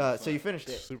 too. So you finished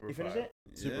it. Super You finished fire.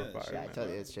 it? Super Yeah, fire. Yeah, I man. tell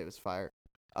you, this shit was fire.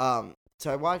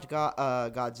 So I watched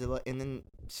Godzilla, and then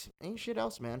ain't shit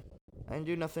else, man. I didn't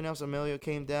do nothing else. Emilio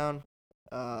came down.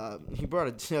 He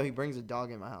brings a dog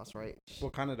in my house, right?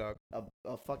 What kind of dog?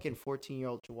 A fucking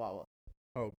 14-year-old Chihuahua,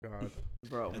 Oh God.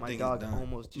 bro. That My thing is dog done.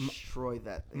 almost destroyed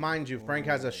that thing. Mind you, Frank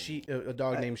has a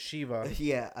dog named Shiva.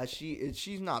 Yeah,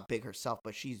 she's not big herself,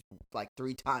 but she's like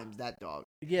 3 times that dog.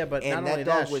 Yeah, but And not that only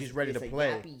dog that, was she's ready to it's a play.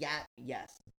 yappy yap,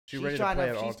 yes. She's She's ready to trying play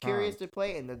at all She's curious times. to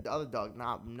play, and the other dog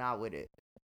not with it.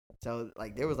 So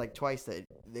like there was like twice that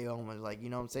they almost like, you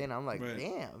know what I'm saying? I'm like, Right.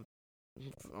 damn.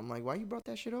 I'm like, why you brought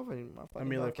that shit over? My fucking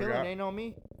Amelia dog killing forgot. ain't on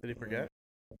me. Did he forget?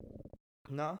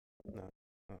 No. No.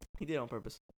 He did it on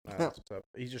purpose. That's what's up.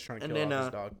 He's just trying to And kill then,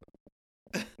 off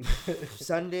his dog.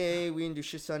 Sunday, we didn't do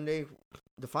shit Sunday.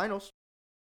 The finals.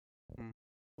 Hmm.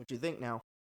 What you think now?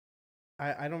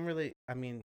 I don't really. I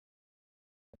mean,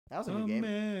 That was a good game.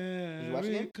 Did you watch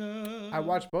the game? I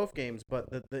watched both games, but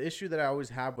the issue that I always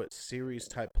have with series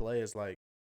type play is like,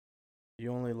 the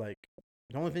only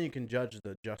thing you can judge is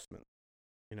the adjustment.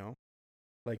 You know,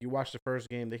 like you watch the first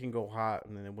game, they can go hot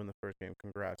and then they win the first game.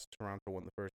 Congrats, Toronto won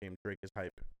the first game. Drake is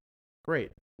hype.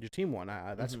 Great, your team won.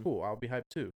 That's Mhm. cool. I'll be hyped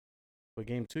too. But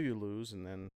game 2 you lose, and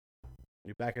then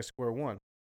you're back at square one.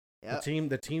 Yep.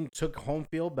 The team took home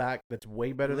field back. That's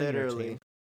way better than your Literally. team.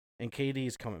 And KD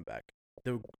is coming back.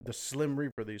 The Slim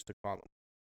Reaper they used to call him.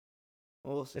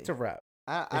 We'll see. It's a wrap.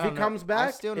 If he comes back,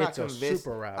 I'm still not it's a convinced.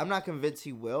 super wrap. I'm not convinced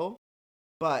he will.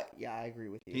 But yeah, I agree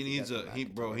with you. He needs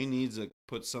to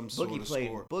put some sort of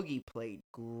score. Boogie played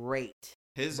great.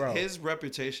 His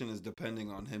reputation is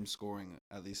depending on him scoring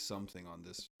at least something on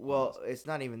this. Well, it's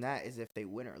not even that. Is if they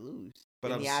win or lose.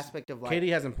 But in the aspect of like, KD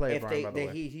hasn't played. If Brian, by the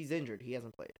way. he's injured, he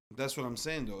hasn't played. That's what I'm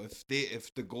saying though.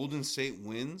 If the Golden State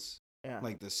wins,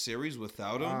 like the series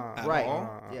without him at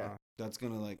all, that's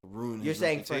gonna like ruin. You're his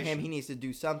saying reputation. for him, he needs to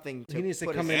do something. He needs to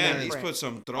put come his in there. He's put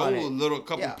some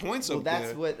couple points up there.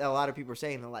 That's what a lot of people are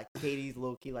saying. They're like, KD's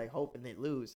low key like hoping they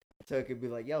lose, so it could be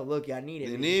like, yo, look, I need it.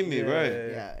 They need me, right?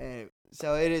 Yeah, and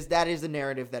so that is the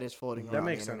narrative that is floating around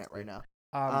the internet right now.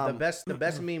 The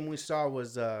best meme we saw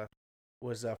was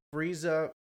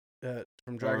Frieza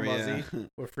from Dragon Ball Z,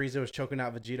 where Frieza was choking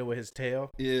out Vegeta with his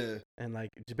tail. Yeah, and like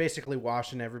basically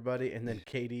washing everybody, and then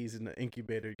KD's in the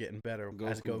incubator getting better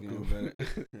as Goku.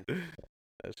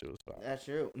 That shit was fun. That's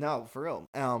true. No, for real.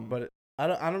 But I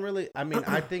don't really. I mean,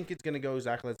 I think it's gonna go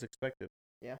exactly as expected.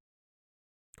 Yeah.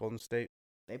 Golden State.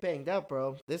 They banged up,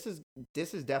 bro. This is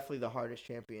definitely the hardest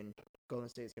champion Golden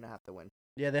State's gonna have to win.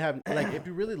 Yeah, they have. Like, if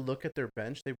you really look at their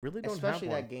bench, they really don't Especially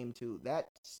have one. that game too. That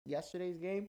yesterday's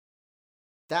game.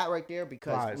 That right there,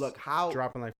 because flies. Look how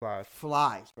dropping like flies.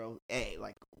 Flies, bro. Hey,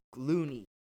 like Looney,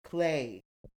 Clay.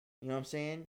 You know what I'm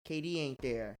saying? KD ain't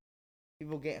there.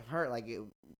 People getting hurt. Like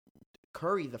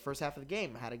Curry, the first half of the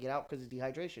game had to get out because of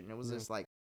dehydration. It was just like,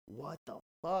 what the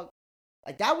fuck?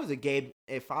 Like that was a game.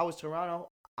 If I was Toronto,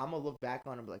 I'm gonna look back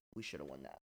on it and be like, we should have won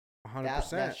that. 100%.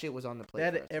 That shit was on the plate.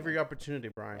 They had every opportunity,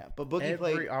 Brian. Yeah, but Boogie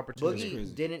played. Opportunity.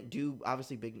 Boogie didn't do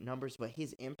obviously big numbers, but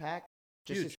his impact,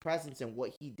 just his presence and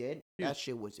what he did, that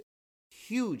shit was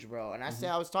huge, bro. And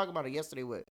I was talking about it yesterday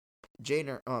with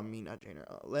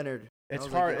Leonard. It's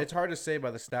hard. It's hard to say by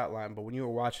the stat line, but when you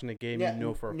were watching the game, you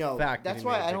know for a fact. That's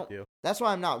why I don't. That's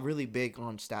why I'm not really big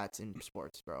on stats in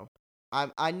sports, bro.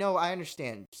 I know, I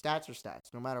understand. Stats are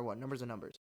stats, no matter what. Numbers are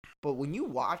numbers. But when you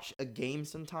watch a game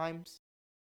sometimes,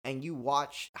 and you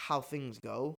watch how things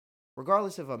go,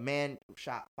 regardless if a man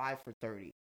shot 5 for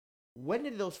 30, when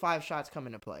did those 5 shots come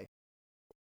into play?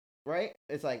 Right?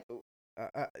 It's like.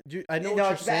 I know what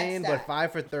you're saying, but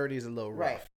 5 for 30 is a little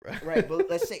rough. Right. But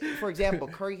let's say, for example,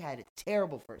 Curry had a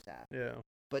terrible first half. Yeah.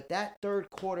 But that third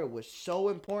quarter was so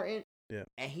important. Yeah.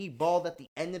 And he balled at the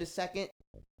end of the second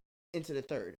into the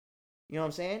third. You know what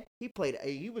I'm saying?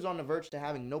 He was on the verge to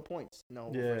having no points in the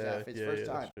whole first half. His first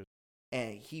time.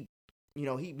 And he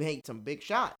made some big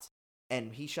shots.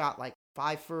 And he shot like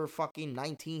 5 for fucking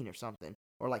 19 or something.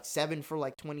 Or like 7 for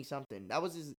like 20 something. That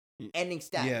was his ending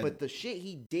stat. Yeah. But the shit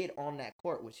he did on that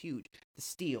court was huge. The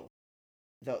steal.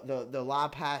 The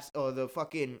lob pass, or the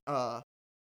fucking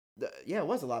it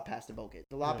was a lob pass to Bogut.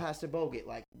 The lob pass to Bogut,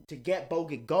 like to get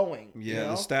Bogut going. Yeah, you know?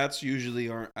 The stats usually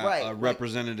aren't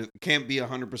representative. Can't be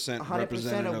 100%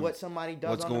 representative of what somebody does.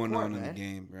 What's going on in the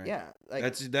game, right? Yeah, like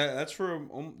that's for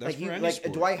any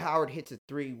sport. Dwight Howard hits a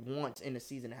 3 once in a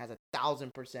season, has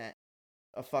 1,000%,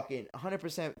 a fucking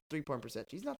 100% 3-point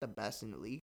percentage. He's not the best in the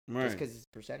league, just because his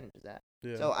percentage is that.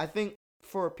 Yeah. So I think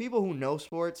for people who know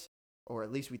sports, or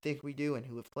at least we think we do, and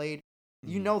who have played,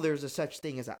 you know, there's a such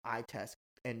thing as an eye test.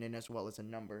 And then as well as a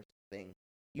numbers thing.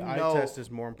 The eye test is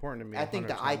more important to me. I think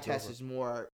the eye test is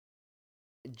more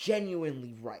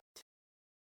genuinely right.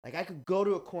 Like, I could go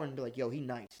to a corner and be like, yo, he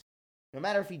nice. No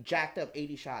matter if he jacked up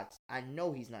 80 shots, I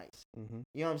know he's nice. Mm-hmm.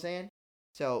 You know what I'm saying?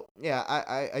 So, yeah,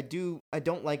 I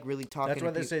don't like really talking. That's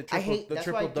why they say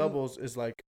triple doubles is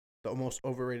like the most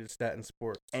overrated stat in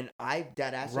sports. And I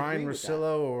deadass Ryan agree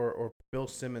Russillo or Bill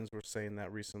Simmons were saying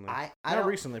that recently. Not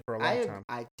recently, for a long time.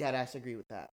 I deadass agree with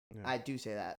that. Yeah. I do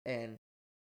say that. And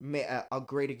a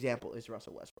great example is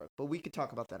Russell Westbrook. But we could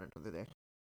talk about that another day.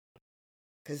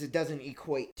 Because it doesn't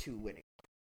equate to winning.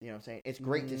 You know what I'm saying? It's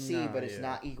great to see, but it's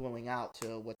not equaling out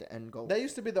to what the end goal is. That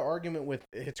used to be the argument with...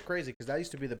 It's crazy, because that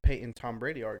used to be the Peyton-Tom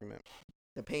Brady argument.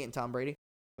 The Peyton-Tom Brady?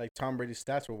 Like, Tom Brady's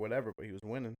stats were whatever, but he was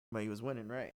winning. But he was winning,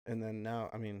 right. And then now,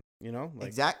 I mean, you know? Like,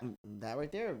 exactly. That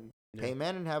right there. Pay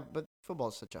Manning but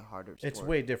football's such a harder sport. It's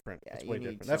way different. Yeah, it's way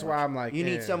different. That's why I'm like... You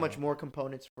need so much more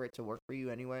components for it to work for you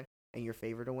anyway, and your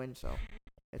favor to win, so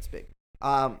it's big.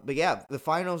 But yeah, the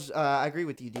finals, I agree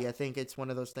with you, D. I think it's one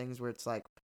of those things where it's like,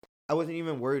 I wasn't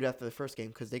even worried after the first game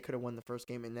because they could have won the first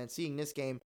game, and then seeing this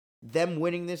game, them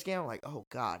winning this game, I'm like, oh,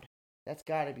 God, that's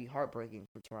got to be heartbreaking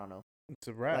for Toronto. It's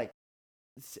a wrap. Like,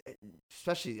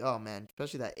 especially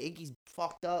that Iggy's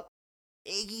fucked up.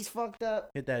 Iggy's fucked up.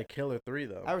 Hit that killer 3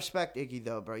 though. I respect Iggy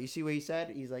though, bro. You see what he said?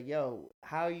 He's like, yo,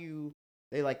 how you...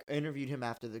 They like interviewed him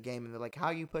after the game, and they're like, how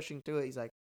are you pushing through it? He's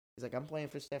like, I'm playing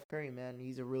for Steph Curry, man.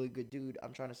 He's a really good dude.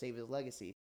 I'm trying to save his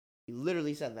legacy. He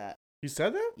literally said that. He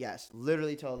said that? Yes,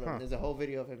 literally told them. Huh. There's a whole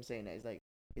video of him saying that. He's like,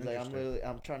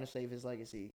 I'm trying to save his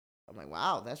legacy. I'm like,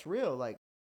 wow, that's real. Like,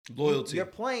 loyalty. You're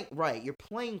playing right. You're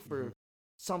playing for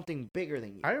something bigger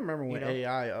than you. I remember when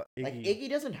AI Iggy, like Iggy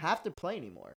doesn't have to play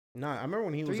anymore. Nah, I remember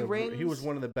when he was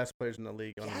one of the best players in the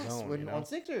league on his own. On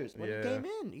Sixers when he came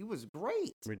in, he was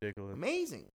great. Ridiculous,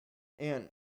 amazing, and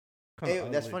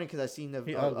that's funny because I seen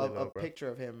a picture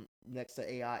of him next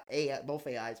to AI, both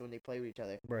AIs when they play with each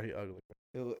other. Bro, he ugly.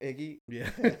 Who, Iggy? Yeah.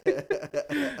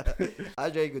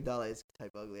 Andre Iguodala is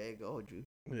type ugly. I ain't gonna hold you.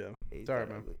 Yeah. He's sorry,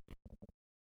 man. Ugly.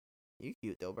 You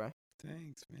cute though, bro.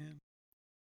 Thanks, man.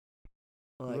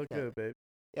 Like look good, babe.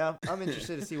 Yeah, I'm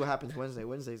interested to see what happens Wednesday.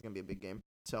 Wednesday's gonna be a big game.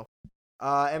 So,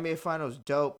 NBA Finals,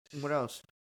 dope. What else?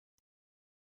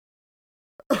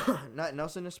 Nothing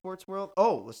else in the sports world.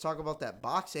 Oh, let's talk about that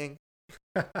boxing.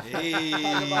 Hey.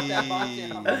 Talk about that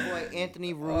boxing. Our boy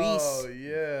Anthony Ruiz. Oh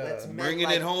yeah.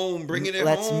 Bringing it home.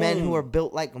 Let's men who are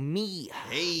built like me.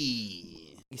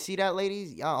 Hey. You see that,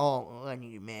 ladies? Y'all, I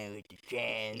need a man with the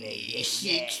chan.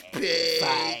 Six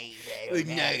packs.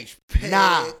 Nice packs.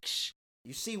 Nah.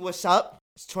 You see what's up?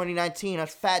 It's 2019.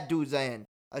 Us fat dudes are in.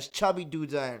 Us chubby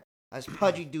dudes are in. Us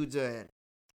pudgy dudes are in.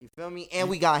 You feel me? And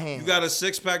we got hands. You got a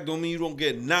six-pack don't mean you don't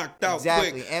get knocked out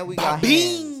exactly. quick. And we got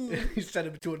hands. He sent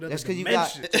him to another Just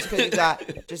dimension.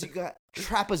 because you got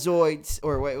trapezoids,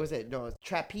 or wait, what's it? No,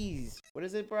 trapeze. What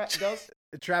is it, bro?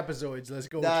 Trapezoids. Let's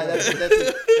go. Nah, that's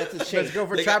a shape. Let's go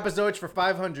for trapezoids for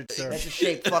 500, sir. That's a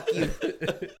shape. Fuck you.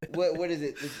 What is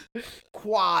it?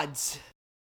 Quads.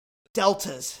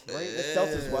 Deltas. Right? That's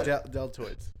deltas. What?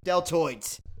 Deltoids.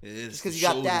 Deltoids. Just because you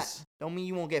got that, don't mean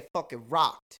you won't get fucking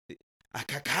rocked.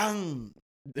 Akakang.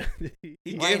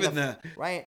 He right gave it that.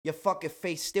 Right? Your fucking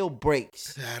face still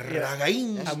breaks.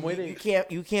 I'm waiting.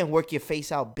 You can't work your face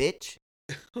out, bitch.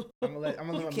 I'm gonna let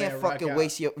you can't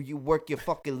fucking you work your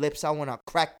fucking lips out when I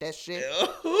crack that shit.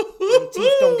 Your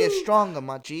teeth don't get stronger,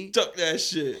 my G. Tuck that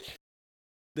shit.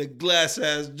 The glass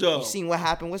ass jaw. You seen what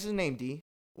happened? What's his name, D?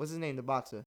 What's his name, the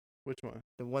boxer? Which one?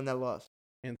 The one that lost.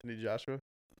 Anthony Joshua.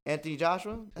 Anthony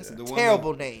Joshua? That's a the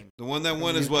terrible name. The one that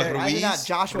won is what? Why is it not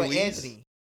Joshua Ruiz? Anthony?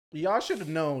 Y'all should have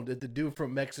known that the dude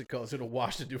from Mexico is gonna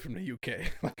wash the dude from the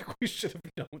UK. Like we should have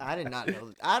known. I did not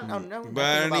know. I don't know. But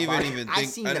I didn't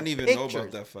even know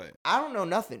about that fight. I don't know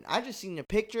nothing. I just seen the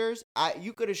pictures.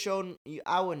 You could have shown.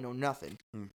 I wouldn't know nothing.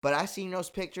 But I seen those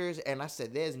pictures and I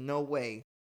said, "There's no way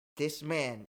this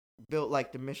man built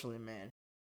like the Michelin Man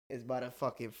is about to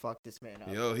fucking fuck this man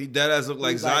up." Yo, he dead ass look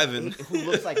like Zyvan. Who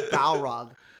looks like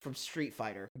Balrog from Street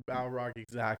Fighter. Balrog,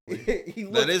 exactly. He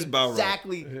looks Balrog.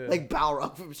 Exactly like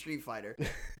Balrog from Street Fighter.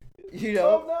 You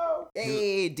know? Oh, no.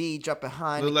 Hey, D, drop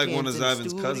behind. Look like one of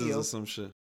Zyvan's cousins or some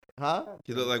shit. Huh?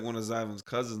 He looked like one of Zyvan's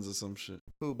cousins or some shit.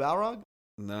 Who, Balrog?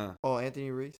 Nah. Oh, Anthony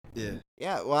Ruiz? Yeah.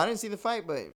 Yeah, well, I didn't see the fight,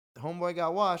 but homeboy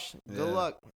got washed. Good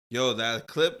luck. Yo, that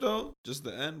clip though, just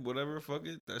the end, whatever, fuck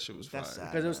it, that shit was fire.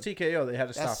 Because it was TKO, they had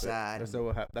to stop it. Sad. That's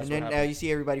what happened. And then now you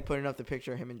see everybody putting up the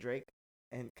picture of him and Drake,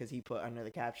 and because he put under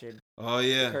the caption, "Oh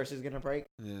yeah, the curse is gonna break."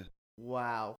 Yeah.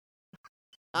 Wow.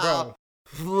 Bro,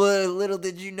 little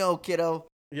did you know, kiddo.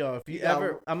 Yo, if you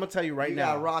ever, I'm gonna tell you right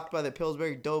now, got rocked by the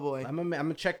Pillsbury Doughboy. I'm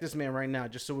gonna check this man right now,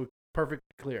 just so we're perfectly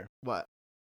clear. What?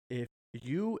 If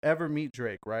you ever meet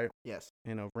Drake, right? Yes.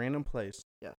 In a random place.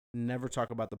 Yeah. Never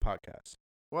talk about the podcast.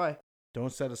 Why?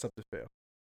 Don't set us up to fail.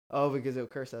 Oh, because it'll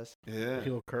curse us. Yeah.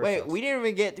 He'll curse us. Wait, we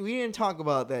didn't talk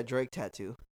about that Drake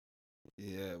tattoo.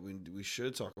 Yeah, we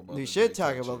should talk about. We should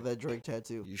talk about that Drake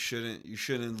tattoo. You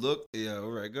shouldn't look. Yeah,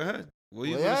 all right, go ahead. What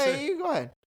you gonna say? You go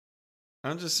ahead.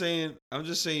 I'm just saying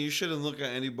you shouldn't look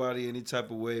at anybody any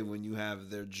type of way when you have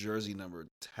their jersey number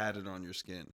tatted on your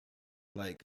skin.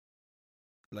 Like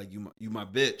you my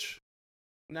bitch.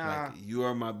 Nah. Like, you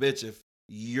are my bitch.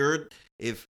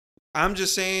 If I'm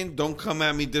just saying, don't come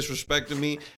at me disrespecting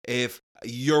me if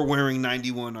you're wearing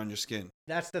 91 on your skin.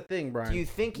 That's the thing, Brian. Do you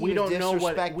think we don't know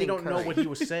what Curry? he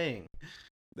was saying?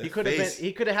 He could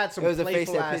have had some. It was a face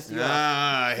that pissed you off.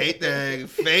 I hate that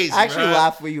face. I actually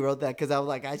laughed when you wrote that because I was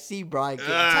like, I see Brian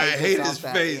getting I hate his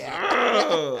face.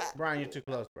 Yeah. Brian, you're too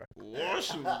close, bro.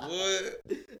 Wash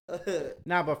what?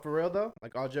 Nah, but for real though,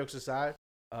 like all jokes aside,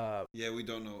 yeah, we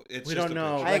don't know. We don't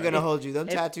know. I ain't gonna hold you. Them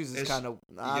tattoos is kind of.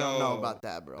 I don't know about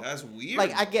that, bro. That's weird.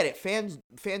 Like I get it. Fans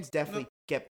definitely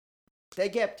get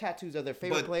tattoos of their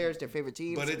favorite players, their favorite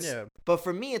teams. But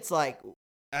for me, it's like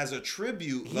as a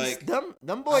tribute, like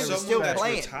them boys are still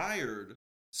playing.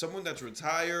 Someone that's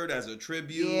retired as a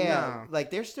tribute. Yeah,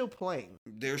 like they're still playing.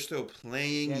 They're still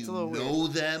playing. Yeah, you know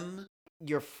them.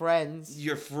 your friends.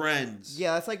 Your friends.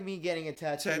 Yeah, that's like me getting a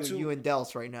tattoo of you and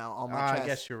Dels right now on my chest. I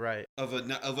guess you're right. Of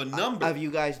a number. Of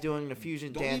you guys doing the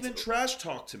fusion Don't dance. even trash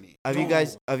talk to me. Of you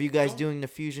guys doing the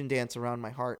fusion dance around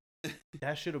my heart.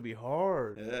 That shit'll be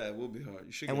hard. Yeah, it will be hard.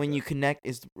 You should. And when you connect,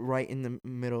 it's right in the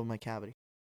middle of my cavity.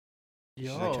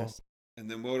 Yo. And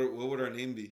then what would our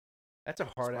name be? That's a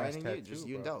hard ass tattoo. You, just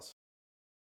you and Dels.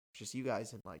 Just you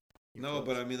guys and like. No,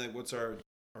 but I mean, like, what's our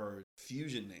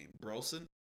fusion name? Brelson?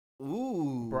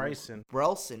 Ooh. Bryson.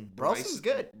 Brelson's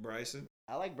good. Bryson?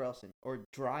 I like Brelson. Or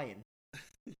Dryan.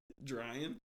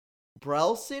 Dryan?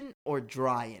 Brelson or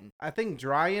Dryan? I think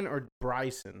Dryan or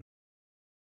Bryson.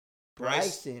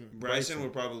 Bryson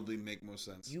would probably make more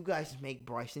sense. You guys make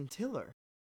Bryson Tiller.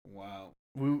 Wow.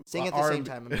 Sing at the same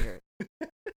time. Let me hear it.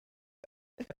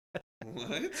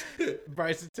 What?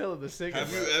 Bryson Tiller, the singer.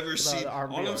 Have you ever seen?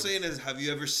 All I'm saying is, have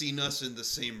you ever seen us in the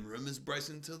same room as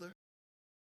Bryson Tiller?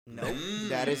 Nope.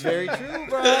 That is very true,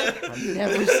 bro. I've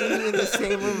never seen you in the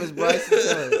same room as Bryson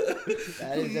Tiller.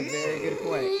 That is a very good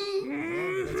point.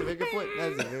 That's a very good point.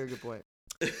 That is a very good point.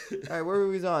 All right, where were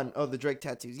we on? Oh, the Drake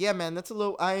tattoos. Yeah, man, that's a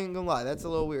little. I ain't gonna lie, that's a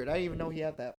little weird. I didn't even know he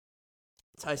had that.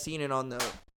 I seen it on the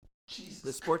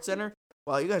Sports Center.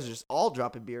 Wow, you guys are just all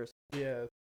dropping beers. Yeah.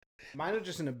 Mine are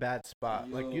just in a bad spot.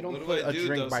 Yo, like, you don't put a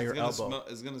drink by your elbow.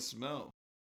 It's gonna smell.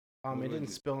 It didn't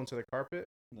spill into the carpet?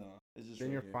 No. It's just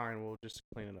then you're fine. We'll just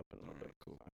clean it up in a little bit.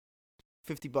 Cool.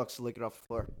 $50 to lick it off the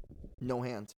floor. No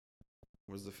hands.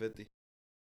 Where's the 50?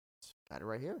 Got it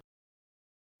right here.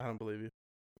 I don't believe you.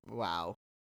 Wow.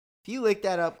 If you lick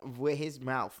that up with his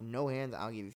mouth, no hands,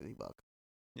 I'll give you $50.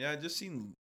 Yeah, I just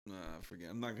seen.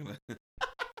 Forget. I'm not gonna.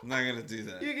 I'm not gonna do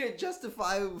that. You're gonna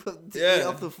justify it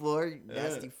off the floor, you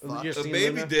nasty fuck. A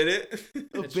baby did it.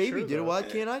 A baby did it. Why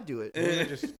can't I do it?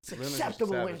 It's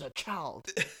acceptable when it's a child.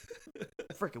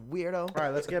 Freaking weirdo. All right,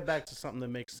 let's get back to something that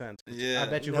makes sense. Yeah. I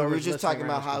bet you. No, we were just talking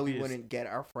about how we wouldn't get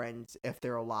our friends if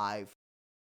they're alive,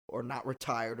 or not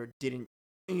retired, or didn't,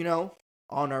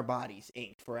 on our bodies,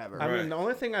 inked forever. I mean, the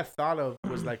only thing I thought of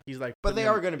was like he's like. But they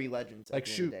are gonna be legends. Like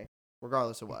shoot,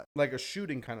 regardless of what. Like a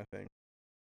shooting kind of thing.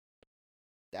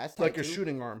 That's like a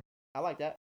shooting arm. I like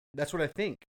that. That's what I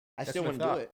think. I still wouldn't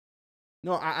do it.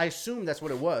 No, I assume that's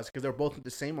what it was because they're both with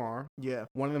the same arm. Yeah.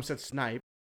 One of them said snipe,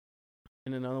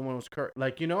 and another one was Kurt.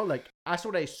 Like that's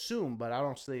what I assume, but I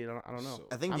don't see it. I don't know.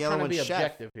 I think I'm the other trying to one's be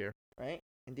objective here, right?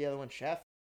 And the other one's chef.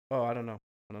 Oh, I don't know.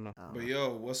 But yo,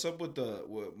 what's up with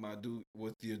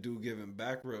your dude giving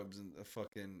back rubs and the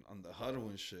fucking on the huddle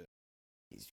and shit?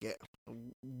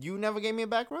 You never gave me a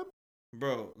back rub?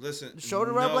 Bro, listen.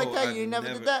 Shoulder rub like that? You never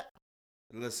did that?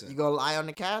 Listen. You gonna lie on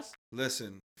the cast?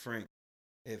 Listen, Frank.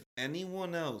 If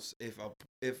anyone else, if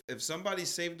somebody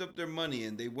saved up their money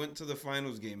and they went to the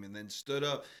finals game and then stood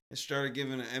up and started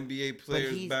giving an NBA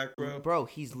player's back rub, bro,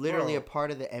 he's literally a part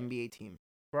of the NBA team.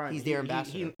 Brian, he's their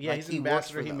ambassador. He's an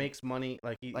ambassador. He makes money.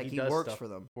 He does works stuff for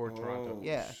them for Toronto.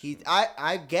 Yeah,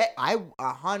 I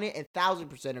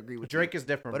 1,000% agree with Drake is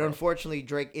different, but unfortunately,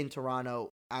 Drake in Toronto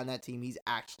on that team, he's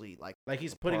actually like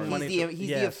he's putting money. He's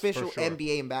the official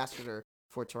NBA ambassador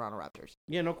for Toronto Raptors.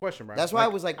 Yeah, no question, Brian. That's why I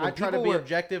was like, I try to be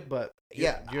objective, but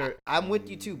I'm with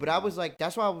you too. But I was like,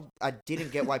 that's why I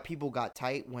didn't get why people got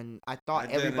tight when I thought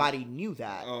everybody knew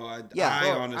that.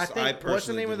 What's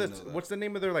the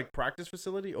name of their like practice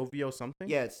facility? OVO something.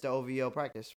 Yeah, it's the OVO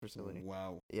practice facility.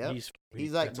 Wow. Yeah.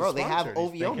 He's like, bro, they have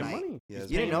OVO night. You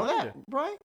didn't know that,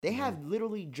 Brian? They have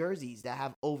literally jerseys that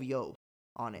have OVO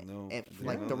on it. No,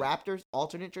 like the Raptors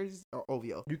alternate jerseys are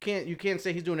OVO. You can't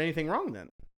say he's doing anything wrong then.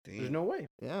 Damn. There's no way.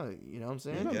 Yeah, you know what I'm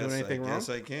saying? He's not doing anything wrong. Yes,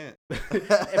 I can't.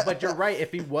 But you're right.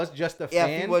 If he was just a fan,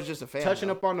 if he was just a fan,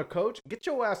 touching up on the coach, get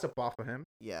your ass up off of him.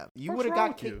 Yeah, you would have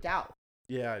got kicked out.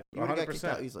 Yeah, you would have got kicked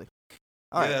out easily.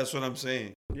 All right, that's what I'm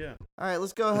saying. Yeah. All right,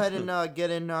 let's go ahead and get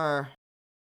in our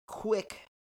quick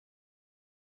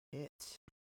hit.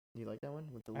 You like that one?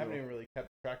 I haven't even really kept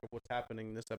track of what's happening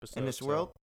in this episode. In this world?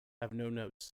 I have no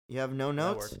notes. You have no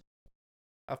notes?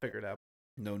 I'll figure it out.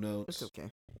 No notes. It's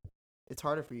okay. It's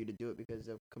harder for you to do it because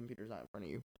the computer's not in front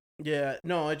of you. Yeah,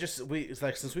 no, it's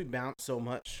like since we bounce so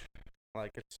much,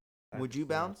 like it's. Would you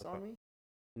bounce on me?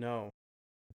 No.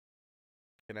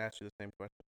 Can I ask you the same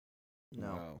question?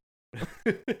 No.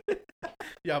 Wow.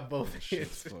 Yeah, both.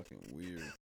 It's fucking weird.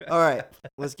 All right,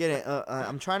 let's get it.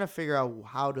 I'm trying to figure out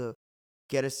how to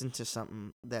get us into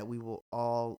something that we will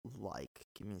all like.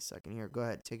 Give me a second here. Go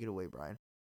ahead, take it away, Brian.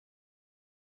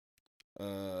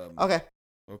 Okay.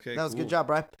 Okay, that was cool. good job,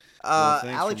 Brian.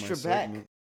 Alex Trebek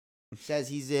says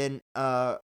he's in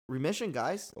remission,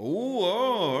 guys. Oh,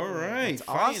 all right. That's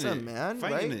awesome, man.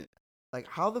 Fighting right? it. Like,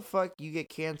 how the fuck you get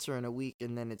cancer in a week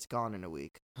and then it's gone in a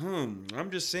week? I'm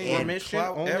just saying. Remission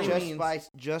only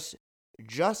just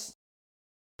just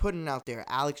putting out there,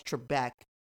 Alex Trebek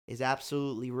is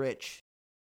absolutely rich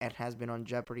and has been on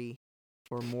Jeopardy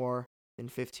for more than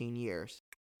 15 years.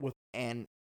 And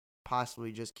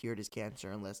possibly just cured his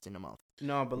cancer in less than a month.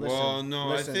 No, but listen.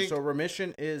 I think so.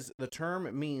 Remission is the term.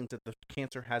 It means that the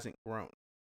cancer hasn't grown.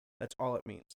 That's all it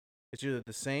means. It's either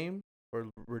the same or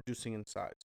reducing in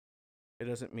size. It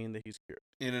doesn't mean that he's cured.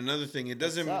 And another thing, it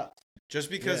doesn't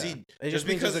just because it just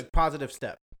because it's a positive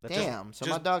step. That's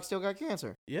my dog still got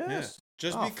cancer. Yes.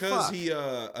 Just because he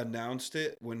announced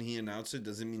it when he announced it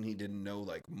doesn't mean he didn't know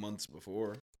like months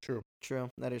before. True.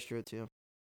 That is true too.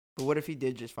 But what if he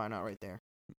did just find out right there?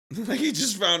 Like he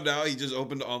just found out. He just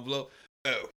opened the envelope.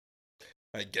 Oh,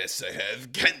 I guess I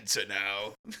have cancer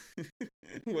now.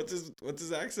 What's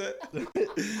his accent?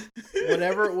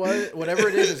 Whatever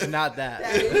it is, it's not that.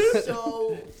 That is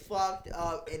so fucked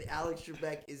up. And Alex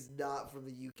Trebek is not from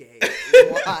the UK.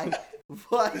 Why?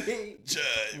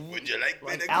 Would you like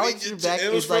me to Alex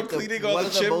Trebek is like one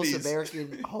of the most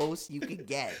American hosts you could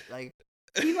get. Like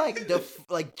he like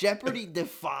Jeopardy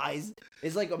defies.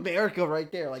 It's like America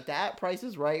right there. Like that. Price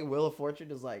is Right. Wheel of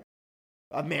Fortune is like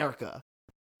America.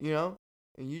 You know.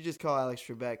 And you just call Alex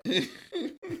Trebek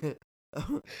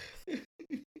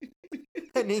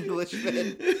an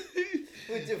Englishman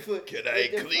with Can I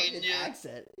clean your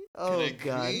accent? Oh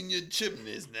God! Clean your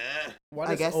chimneys now?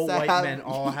 Why does all white men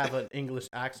all have an English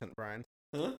accent, Brian?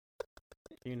 Huh?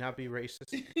 Can you not be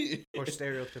racist or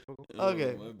stereotypical?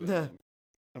 Okay.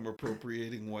 I'm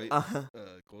appropriating white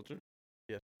culture.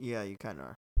 Yeah, you kind of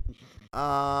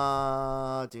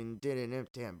are.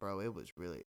 Damn, bro, it was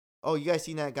really. Oh, you guys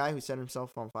seen that guy who set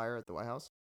himself on fire at the White House?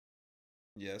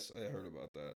 Yes, I heard about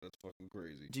that. That's fucking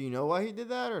crazy. Do you know why he did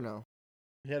that or no?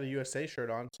 He had a USA shirt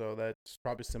on, so that's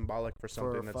probably symbolic for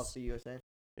something. Fuck the USA?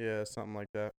 Yeah, something like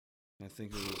that. I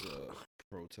think it was a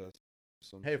protest.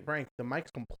 Hey, Frank, the mic's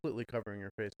completely covering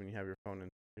your face when you have your phone and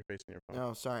your face in your phone.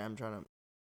 No, sorry, I'm trying to.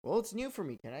 Well, it's new for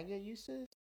me. Can I get used to this?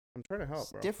 I'm trying to help,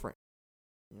 it's bro. Different.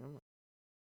 You know,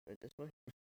 right this way.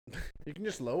 You can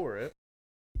just lower it.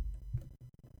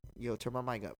 Yo, turn my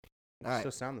mic up. All right.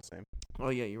 Still sound the same. Oh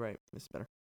yeah, you're right. This is better.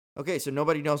 Okay, so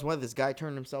nobody knows why this guy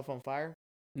turned himself on fire.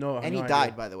 No, and he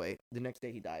died. By the way, the next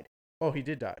day he died. Oh, he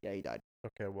did die. Yeah, he died.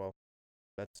 Okay, well,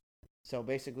 that's. So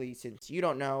basically, since you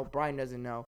don't know, Brian doesn't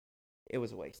know, it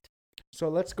was a waste. So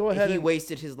let's go ahead. He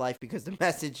wasted his life because the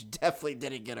message definitely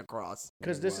didn't get across.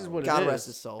 Because this is what God it is. rest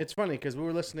his soul. It's funny because we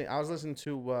were listening. I was listening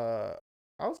to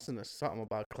something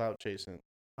about clout chasing.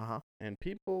 And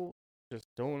people just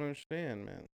don't understand,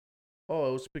 man. Oh,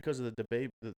 it was because of the debate,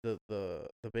 the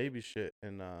baby shit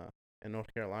in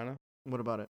North Carolina. What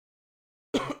about it?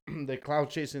 The clout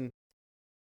chasing,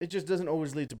 it just doesn't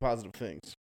always lead to positive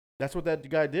things. That's what that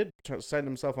guy did, setting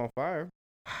himself on fire.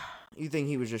 You think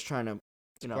he was just trying to,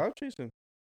 clout chasing?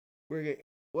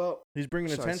 Well, he's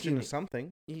bringing attention to something.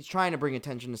 He's trying to bring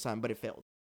attention to something, but it failed.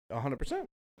 100%.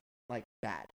 Like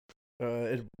bad.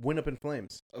 It went up in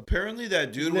flames. Apparently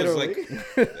that dude was like,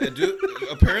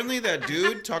 apparently that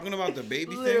dude talking about the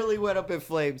baby thing literally went up in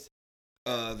flames.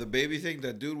 The baby thing,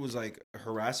 that dude was like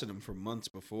harassing him for months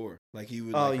before. Like he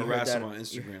would like harass him on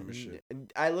Instagram and shit.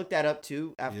 I looked that up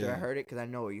too after I heard it because I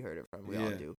know where you heard it from. We all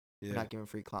do. We're not giving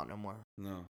free clout no more.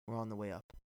 No. We're on the way up.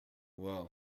 Well,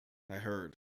 I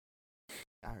heard.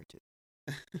 I heard too.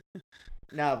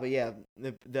 No, but yeah,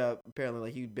 the apparently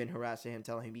like he'd been harassing him,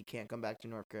 telling him he can't come back to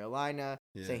North Carolina,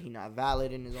 saying he's not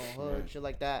valid in his own hood, shit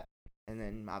like that. And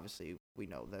then obviously we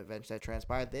know the events that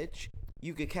transpired that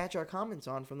you could catch our comments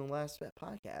on from the last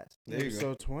podcast. There you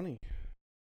go. 20.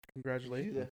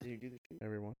 Congratulations. Did you do the shoot?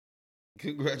 Everyone.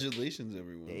 Congratulations,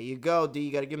 everyone. There you go, D.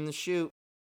 You got to give him the shoot.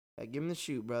 Got to give him the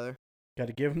shoot, brother. Got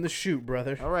to give him the shoot,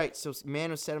 brother. All right, so man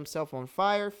who set himself on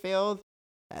fire, failed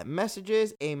at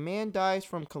messages. A man dies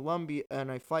from Colombia on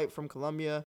a flight from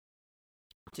Colombia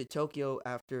to Tokyo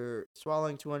after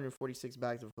swallowing 246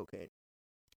 bags of cocaine.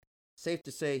 Safe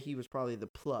to say he was probably the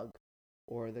plug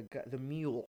or the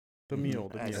mule. The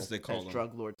mule. As they call him.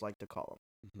 Drug lords like to call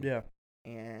him. Mm-hmm. Yeah.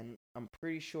 And I'm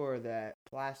pretty sure that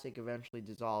plastic eventually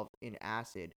dissolved in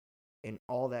acid and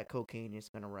all that cocaine is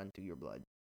going to run through your blood.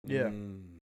 Yeah.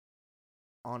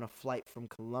 On a flight from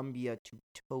Colombia to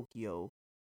Tokyo,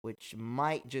 which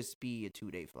might just be a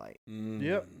 2-day flight.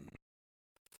 Yep.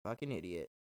 Fucking idiot.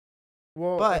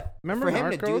 Well, but remember for him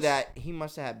Narcos? to do that, he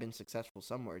must have been successful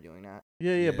somewhere doing that.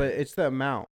 Yeah, but it's the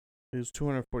amount. It was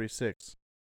 246.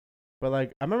 But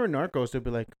like, I remember Narcos, they'd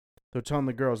be like, they're telling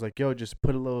the girls like, "Yo, just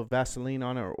put a little Vaseline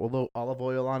on it or a little olive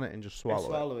oil on it and just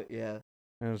swallow it." Yeah.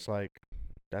 And it's like,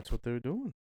 that's what they're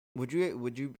doing. Would you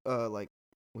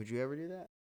ever do that?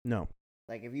 No.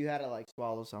 Like if you had to like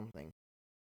swallow something,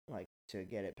 like to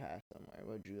get it past somewhere,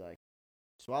 would you like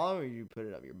Swallow, or you put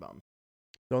it up your bum?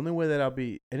 The only way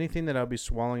that anything that I'll be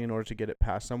swallowing in order to get it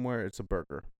past somewhere, it's a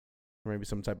burger, or maybe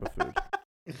some type of food.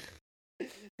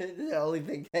 The only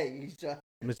thing that you try.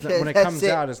 When it comes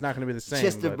out, it's not going to be the same.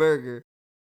 Just a burger.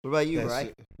 What about you,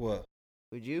 Brian? What?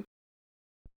 Would you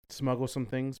smuggle some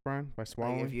things, Brian, by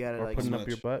swallowing, if you had or putting up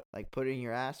your butt? Like put it in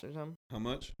your ass or something? How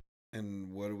much?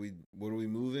 And what are we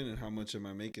moving? And how much am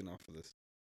I making off of this?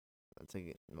 That's a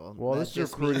good. Well, this is a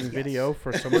recruiting video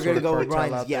for some We're sort of go with cartel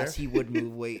Brian's. out there. Yes, he would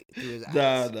move weight through his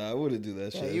ass. Nah, I wouldn't do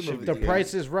that shit. The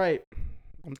price is right.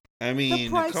 I mean,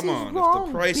 come on. Wrong, if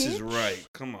the price bitch. is right,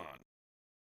 come on.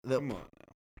 Come on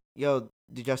now. Yo,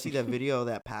 did y'all see that video of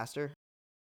that pastor?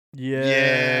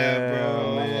 Yeah,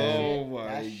 bro. Man, Oh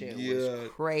my that shit god, was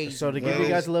crazy. So to give you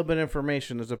guys a little bit of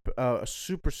information, there's a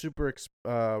super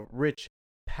rich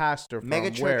pastor from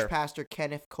mega church where? pastor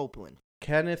Kenneth Copeland.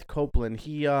 Kenneth Copeland.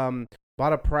 He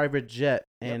bought a private jet,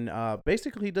 Yep. and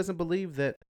basically he doesn't believe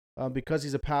that because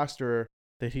he's a pastor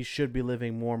that he should be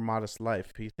living more modest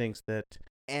life. He thinks that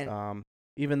And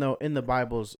even though in the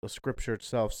Bible's scripture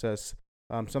itself says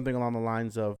something along the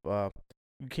lines of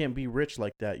you can't be rich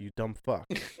like that, you dumb fuck.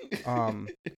 I'm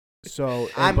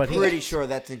pretty sure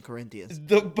that's in Corinthians.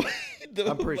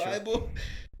 I'm pretty Bible, sure.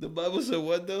 The Bible said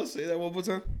what though? Say that one more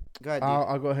time. Go ahead, dude.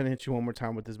 I'll go ahead and hit you one more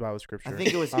time with this Bible scripture. I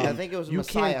think it was. You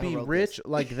Messiah can't be who wrote rich this.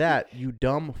 like that, you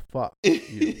dumb fuck.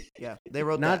 You. Yeah, they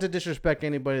wrote Not that. to disrespect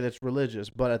anybody that's religious,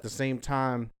 but at the same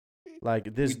time,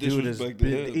 like this We dude is disrespected him.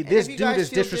 this And if you dude guys is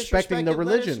feel disrespecting the disrespected, let us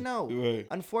religion. know. Right.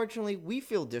 Unfortunately, we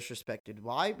feel disrespected.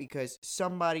 Why? Because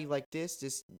somebody like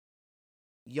this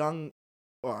young,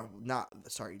 or not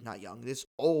young, this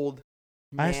old.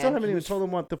 I still man haven't even who's told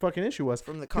him what the fucking issue was.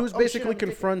 From the He was basically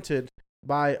confronted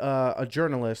by a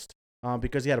journalist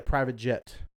because he had a private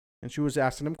jet, and she was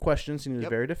asking him questions, and he was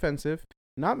very defensive,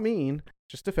 not mean,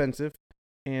 just defensive.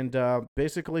 And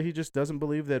basically, he just doesn't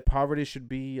believe that poverty should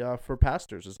be for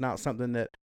pastors. It's not something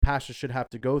that pastors should have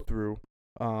to go through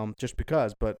just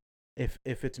because. But if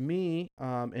it's me,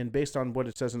 and based on what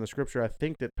it says in the scripture, I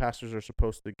think that pastors are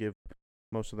supposed to give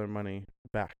most of their money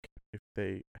back if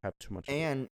they have too much.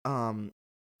 And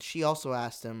she also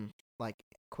asked him, like,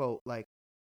 quote, like,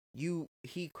 he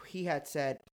had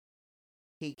said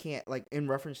he can't, like, in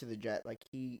reference to the jet, like,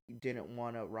 he didn't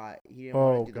want to ride. He didn't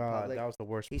want to do the public. That was the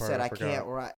worst He part. said, I can't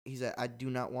ride. He said, I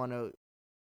do not want to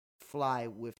fly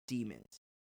with demons.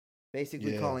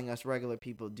 Basically calling us regular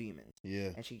people demons.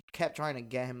 Yeah. And she kept trying to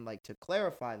get him, like, to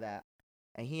clarify that,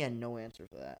 and he had no answer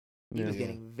for that. He was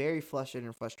getting very flustered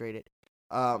and frustrated.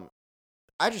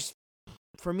 I just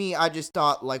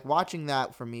thought, like, watching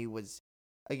that for me was,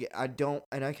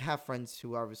 I have friends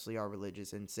who obviously are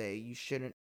religious and say you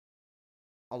shouldn't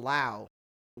allow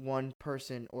one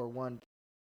person or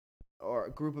a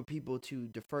group of people to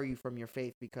defer you from your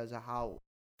faith because of how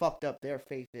fucked up their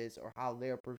faith is or how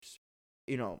they're,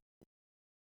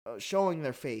 showing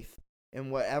their faith in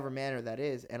whatever manner that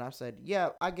is. And I said, yeah,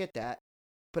 I get that.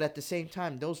 But at the same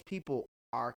time, those people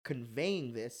are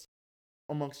conveying this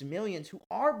amongst millions who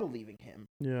are believing him.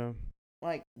 Yeah.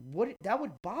 Like, that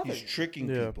would bother me. He's tricking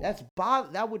people.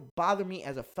 That would bother me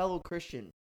as a fellow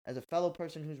Christian, as a fellow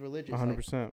person who's religious.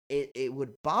 100%. Like, it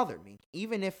would bother me,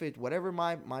 even if it's whatever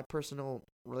my personal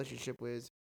relationship is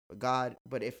with God.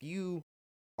 But if you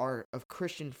are of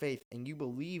Christian faith and you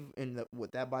believe in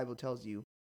what that Bible tells you,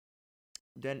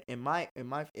 then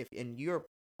if you're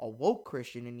a woke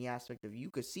Christian in the aspect of you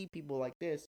could see people like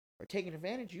this are taking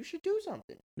advantage, you should do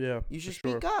something. Yeah. You should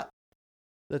speak up.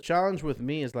 The challenge with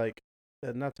me is, like,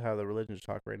 not to have the religions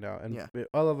talk right now, and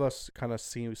all of us kind of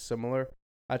seem similar.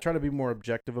 I try to be more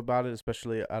objective about it,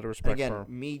 especially out of respect for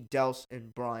me, Dels,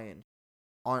 and Brian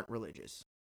aren't religious.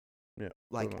 Yeah.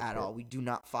 Like, at all. We do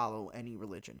not follow any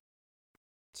religion.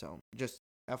 So, just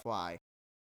FYI.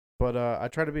 But I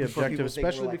try to be objective,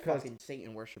 especially like because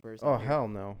Satan worshippers. Oh hell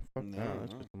no! Fuck no,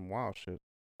 that's just some wild shit.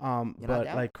 You're but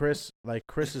like Chris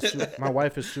is my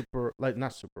wife is super, like,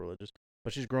 not super religious,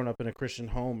 but she's grown up in a Christian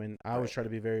home, and I always try to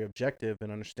be very objective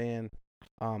and understand.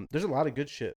 There's a lot of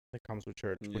good shit that comes with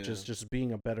church, which is just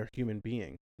being a better human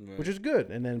being, which is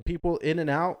good. And then people in and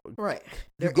out, right?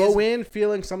 You go in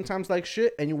feeling sometimes like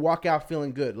shit, and you walk out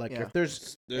feeling good. Like if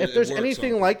there's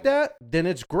anything like that, then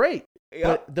it's great.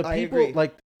 But the people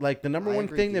like the number one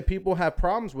thing that people have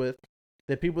problems with,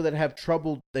 the people that have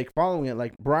trouble like following it,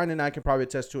 like Brian and I can probably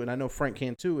attest to it, and I know Frank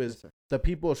can too, is the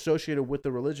people associated with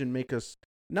the religion make us,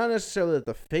 not necessarily that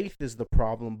the faith is the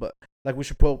problem, but like we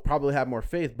should probably have more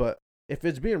faith, but if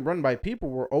it's being run by people,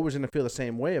 we're always going to feel the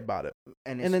same way about it.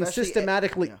 And then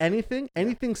systematically,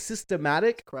 anything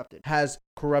systematic corrupted has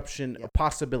corruption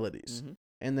possibilities. Mm-hmm.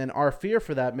 And then our fear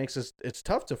for that makes it's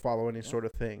tough to follow any sort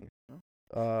of thing.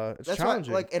 It's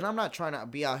challenging. Why, and I'm not trying to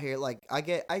be out here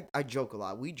I joke a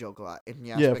lot. We joke a lot in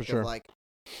the aspect for sure.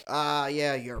 of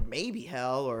you're maybe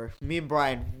hell, or me and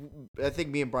Brian. I think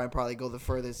me and Brian probably go the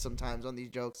furthest sometimes on these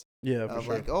jokes. Yeah, for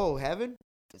sure. Oh, heaven,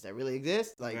 does that really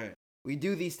exist? Right. We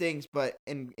do these things, but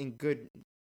in good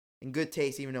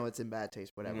taste, even though it's in bad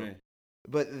taste, whatever. Right.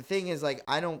 But the thing is,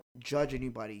 I don't judge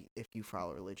anybody if you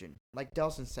follow religion. Like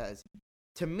Delson says,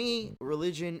 to me,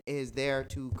 religion is there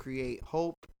to create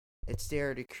hope. It's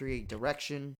there to create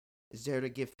direction. It's there to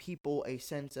give people a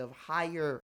sense of a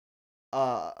higher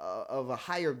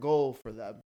goal for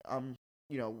them.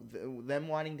 Them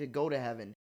wanting to go to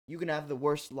heaven. You can have the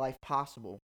worst life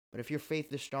possible, but if your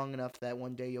faith is strong enough that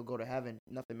one day you'll go to heaven,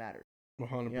 nothing matters.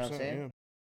 100%. You know what I'm saying? Yeah.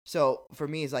 So for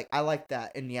me, it's I like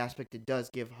that in the aspect it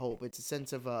does give hope. It's a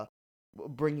sense of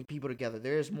bringing people together.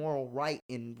 There is moral right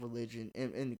in religion,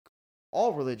 in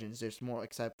all religions. There's moral,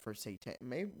 except for Satan.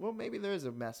 Maybe there is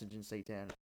a message in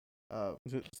Satan.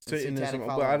 Satanism,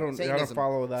 but I don't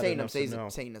follow that.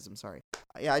 Satanism. Sorry,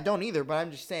 yeah, I don't either. But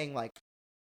I'm just saying,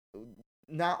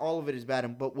 not all of it is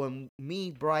bad. But when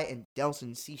me, Brian, and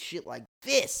Delson see shit like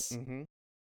this,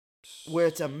 where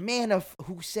it's a man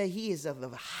who said he is of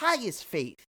the highest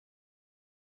faith,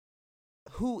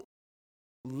 who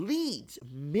leads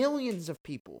millions of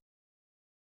people,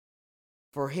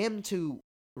 for him to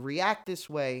react this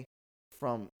way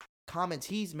from comments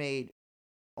he's made,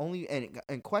 only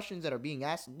and questions that are being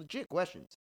asked, legit questions.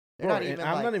 I'm not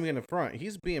even gonna front.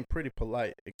 He's being pretty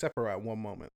polite, except for at one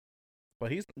moment.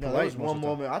 But he's polite. There was one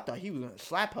moment I thought he was gonna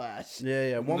slap her ass.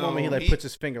 Yeah. One moment he puts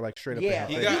his finger straight up. Yeah,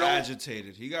 he got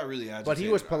agitated. He got really agitated. But he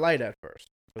was polite at first.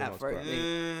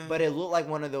 But it looked like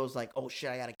one of those oh shit,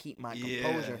 I gotta keep my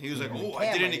composure. He was like, oh,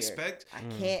 I didn't expect. I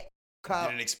can't. I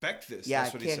didn't expect this. Yeah,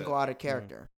 That's what I can't go out of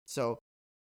character. So,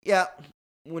 yeah,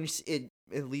 when it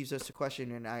leaves us to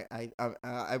question, and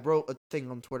I wrote a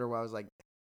thing on Twitter where I was like,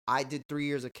 I did 3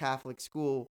 years of Catholic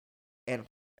school, and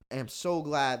am so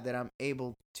glad that I'm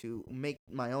able to make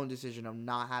my own decision of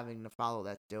not having to follow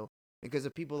that still, because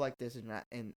of people like this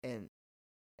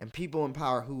and people in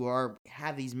power who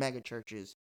have these mega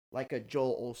churches like a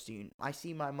Joel Osteen. I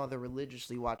see my mother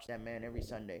religiously watch that man every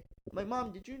Sunday. I'm like,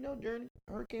 Mom, did you know during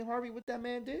Hurricane Harvey what that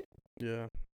man did? Yeah.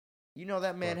 You know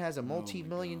that man has a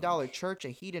multi-million-dollar church,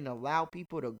 and he didn't allow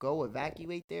people to go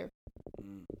evacuate there.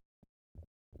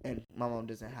 And my mom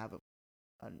doesn't have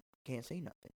can't say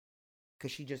nothing,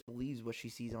 because she just believes what she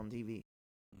sees on TV.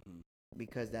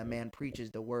 Because that man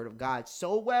preaches the word of God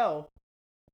so well.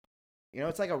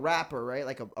 It's like a rapper, right?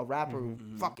 Like a rapper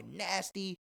who's fucking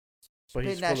nasty,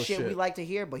 spitting that shit we like to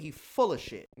hear, but he's full of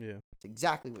shit. Yeah. It's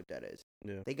exactly what that is.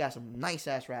 Yeah. They got some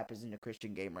nice-ass rappers in the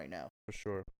Christian game right now. For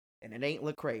sure. And it ain't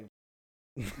Lecrae.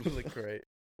 Lecrae.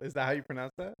 Is that how you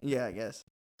pronounce that? Yeah, I guess.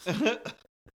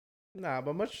 Nah,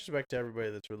 but much respect to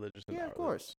everybody that's religious. Yeah, of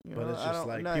course. But it's just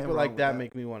people like that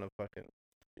make me want to fucking...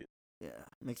 Yeah,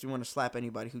 makes me want to slap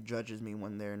anybody who judges me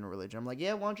when they're in a religion. I'm like,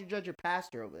 yeah, why don't you judge your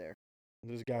pastor over there?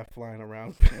 This guy flying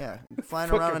around. Yeah, flying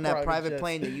around on that private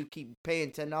plane that you keep paying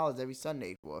 $10 every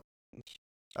Sunday for.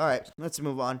 All right, let's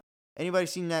move on. Anybody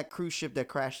seen that cruise ship that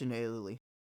crashed into Italy?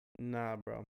 Nah,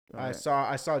 bro. I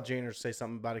saw Janers say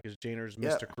something about it because Janers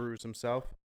Mr. Cruise himself.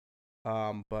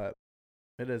 But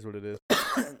it is what it is.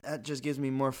 That just gives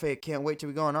me more faith. Can't wait till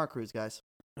we go on our cruise, guys.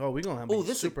 Oh, we're gonna have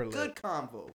this super is a good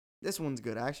convo. This one's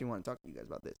good. I actually want to talk to you guys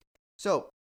about this. So,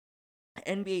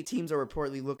 NBA teams are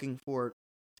reportedly looking forward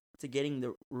to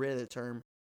getting rid of the term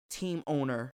team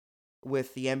owner,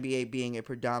 with the NBA being a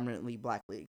predominantly black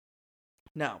league.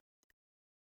 Now,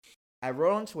 I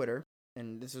wrote on Twitter,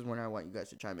 and this is when I want you guys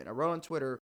to chime in. I wrote on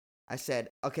Twitter, I said,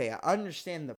 okay, I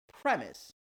understand the premise,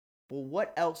 but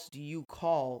what else do you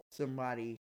call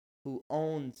somebody who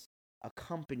owns a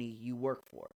company you work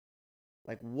for?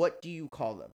 Like, what do you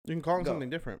call them? You can call them something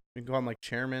different. You can call them like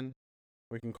chairman,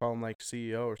 or you can call them like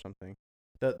CEO or something.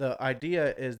 The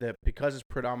idea is that because it's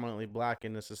predominantly black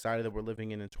in the society that we're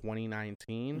living in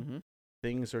 2019,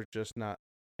 things are just not.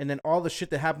 And then all the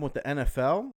shit that happened with the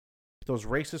NFL, those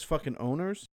racist fucking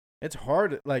owners, it's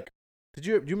hard. Like, do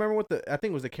you remember what I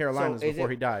think it was the Carolinas before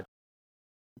he died?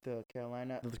 The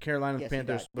Carolina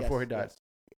Panthers before he died. Yes.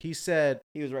 He said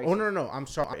he was racist. Oh no, I'm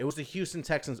sorry. It was the Houston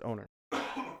Texans owner.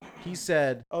 He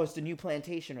said, "Oh, it's the new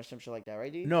plantation or some shit like that,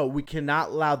 right, dude?" No, we cannot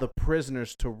allow the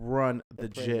prisoners to run the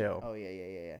jail. Oh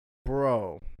yeah.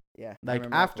 Bro. Yeah. Like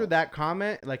after that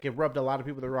comment, like it rubbed a lot of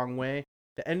people the wrong way.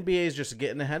 The NBA is just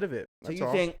getting ahead of it. That's so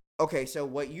you think? Okay, so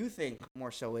what you think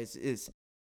more so is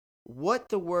what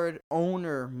the word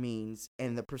owner means,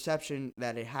 and the perception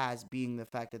that it has being the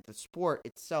fact that the sport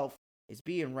itself is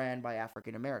being ran by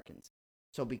African Americans.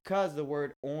 So because the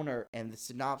word owner and the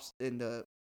synopsis in the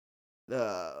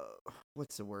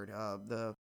what's the word?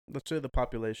 Let's say the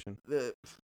population.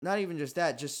 Not even just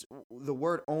that, just the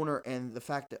word owner and the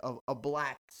fact of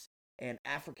blacks and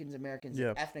African Americans,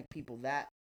 and ethnic people, that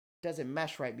doesn't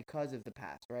mesh right because of the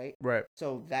past, right? Right.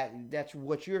 So that's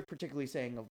what you're particularly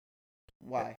saying of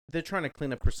why. They're trying to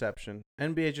clean up perception.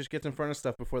 NBA just gets in front of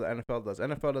stuff before the NFL does.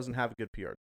 NFL doesn't have good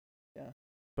PR. Yeah.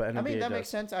 But NBA I mean, that does. makes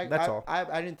sense. That's all.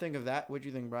 I didn't think of that. What'd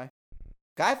you think, Brian?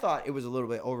 I thought it was a little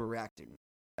bit overreacting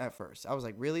at first. I was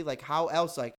like, really? Like, how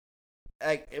else? Like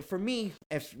for me,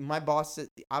 if my boss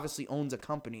obviously owns a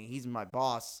company, he's my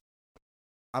boss,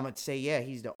 I'm going to say, yeah,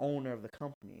 he's the owner of the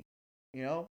company. You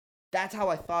know? That's how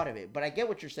I thought of it. But I get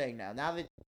what you're saying now. Now that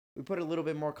we put a little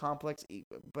bit more complex,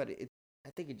 but I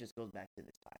think it just goes back to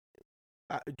this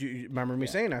time. Do you remember me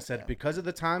saying? I said because of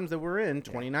the times that we're in,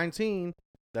 2019,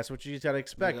 that's what you got to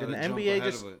expect. And the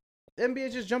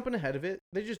NBA just jumping ahead of it.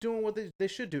 They're just doing what they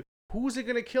should do. Who's it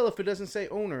gonna kill if it doesn't say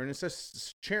owner and it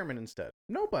says chairman instead?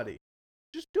 Nobody.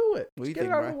 Just do it. Just get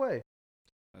it out of the way.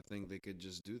 I think they could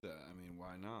just do that. I mean,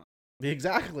 why not?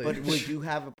 Exactly. But would you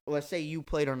have let's say you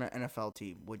played on an NFL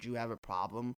team, would you have a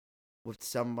problem with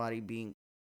somebody being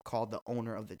called the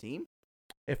owner of the team?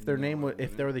 If their name was,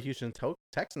 if they were the Houston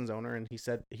Texans owner, and he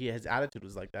said his attitude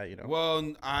was like that, you know.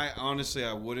 Well, I honestly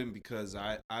wouldn't, because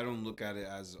I don't look at it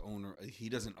as owner. He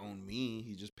doesn't own me.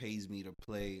 He just pays me to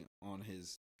play on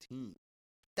his team.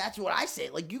 That's what I say.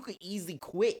 Like, you could easily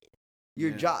quit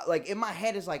your job. Like, in my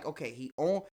head, it's like, okay,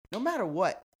 no matter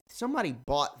what, somebody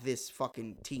bought this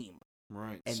fucking team.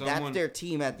 Right. And that's their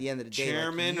team at the end of the day.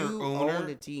 Chairman like, or owner, own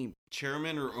the team.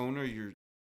 Chairman or owner, you're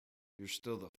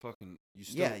still the fucking, you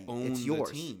still own it's yours,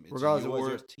 the team. It's regardless your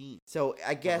of what's team. So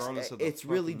I guess it's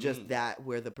really just that,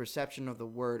 where the perception of the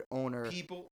word owner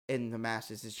in the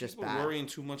masses is just bad. Worrying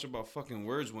too much about fucking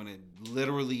words when it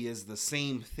literally is the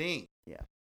same thing. Yeah,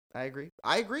 I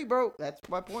agree, bro. That's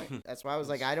my point. That's why I was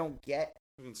like, I don't get.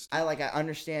 I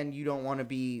understand you don't want to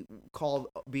be called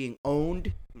being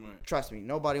owned. Right. Trust me,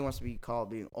 nobody wants to be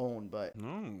called being owned, but at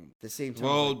the same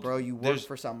time, bro, you work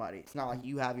for somebody. It's not like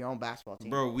you have your own basketball team.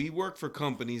 Bro, we work for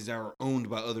companies that are owned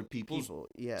by other people.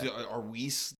 Yeah. Are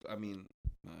we? I mean,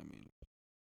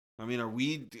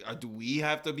 do we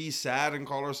have to be sad and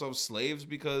call ourselves slaves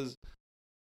because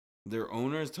their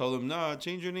owners tell them, nah,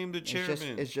 change your name to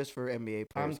chairman? It's just for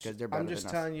NBA players because they're better than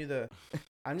us.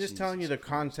 I'm just telling you the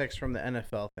context from the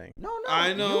NFL thing. No,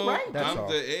 I know. You're right. That's all.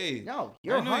 No,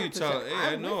 you're 100%.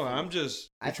 I know. I'm just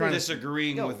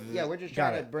disagreeing with. Yeah, we're just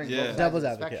trying to bring devil's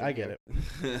advocate. I get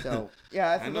it. So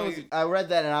yeah, I read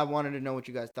that and I wanted to know what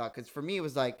you guys thought, because for me it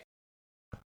was like,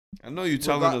 I know you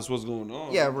telling us what's going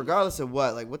on. Yeah, regardless of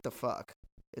what, like, what the fuck,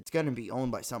 it's gonna be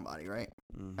owned by somebody, right?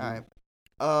 Mm-hmm. All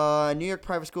right. New York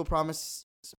private school promises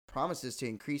to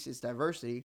increase its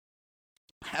diversity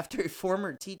after a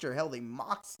former teacher held a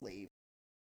mock slave.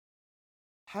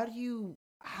 How do you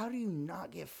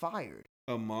not get fired?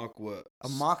 A mock what? A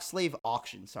mock slave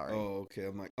auction, sorry. Oh, okay.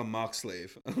 I'm like, a mock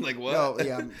slave. I'm like, what? No,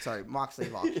 yeah, I'm sorry. Mock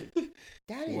slave auction.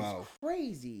 That is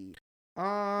crazy.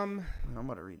 I'm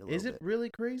gonna read a little bit. Is it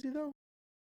really crazy though?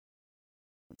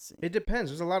 Let's see. It depends.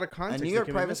 There's a lot of context. A New York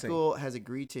private school has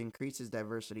agreed to increase its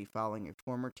diversity following a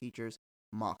former teacher's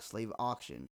mock slave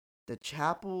auction. The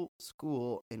Chapel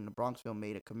School in Bronxville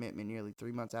made a commitment nearly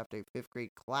 3 months after a fifth grade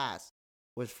class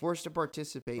was forced to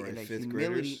participate in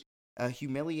a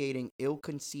humiliating,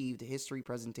 ill-conceived history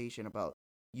presentation about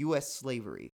U.S.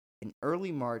 slavery. In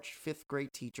early March, fifth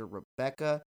grade teacher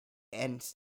Rebecca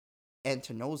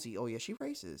Antonozzi. Oh yeah, she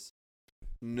racist.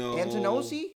 No,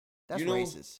 Antonozzi. That's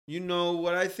racist. You know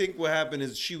what I think? What happened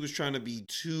is she was trying to be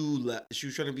too left. She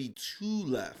was trying to be too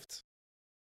left.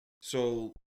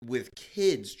 So with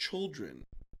children,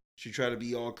 she tried to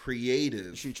be all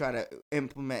creative. She tried to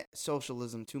implement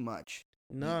socialism too much.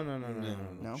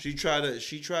 No. She tried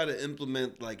to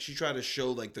implement, like, she tried to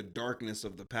show like the darkness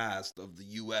of the past of the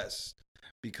U.S.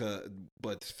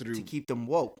 to keep them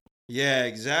woke. Yeah,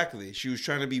 exactly. She was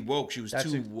trying to be woke. She was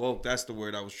too woke. That's the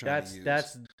word I was trying to use.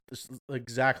 That's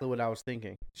exactly what I was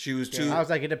thinking. She was too. I was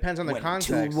like, it depends on the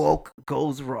context. Too woke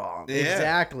goes wrong. Yeah.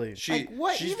 Exactly. She's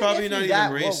probably not even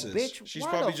racist. Bitch, she's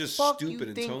probably just stupid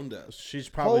and tone deaf. She's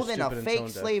probably holding a fake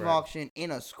slave auction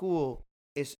in a school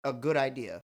is a good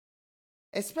idea,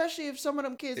 especially if some of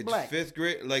them kids black. Fifth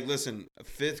grade, like, listen,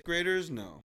 fifth graders,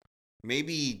 no,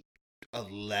 maybe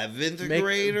 11th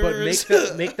graders,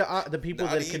 but make the people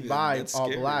that can buy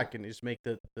all black, and just make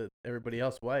the everybody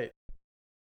else white.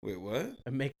 Wait, what?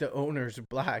 And make the owners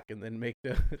black, and then make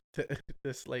the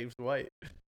slaves white.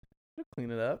 Clean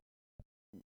it up.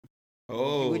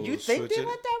 Oh, would you think they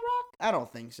let that rock? I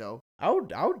don't think so. I would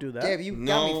do that. Yeah, you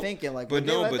got me thinking, like, but would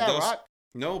they let that rock?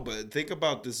 No, but think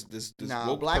about this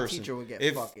woke black person. Teacher would get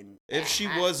fucking. If she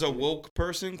was a woke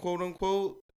person, quote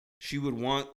unquote, she would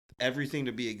want everything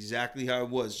to be exactly how it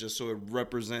was, just so it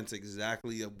represents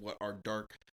exactly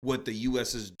what the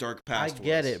U.S.'s dark past was. I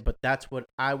get it, but that's what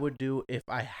I would do if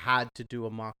I had to do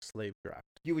a mock slave draft.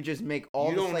 You would just make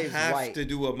all the slaves white. You don't have to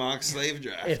do a mock slave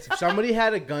draft. If somebody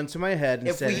had a gun to my head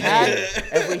and said,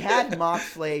 if we had mock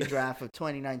slave draft of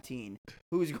 2019,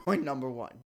 who's going number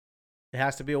one? It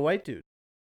has to be a white dude.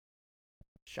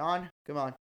 Sean, come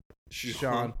on.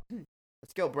 Sean.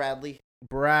 Let's go, Bradley.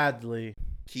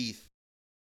 Keith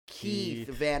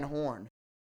Van Horn.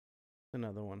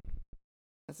 Another one.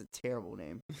 That's a terrible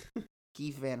name.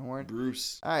 Keith Van Horn.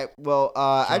 Bruce. All right. Well,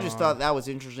 I just thought that was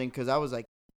interesting because I was like,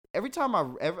 every time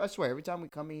we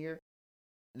come in here,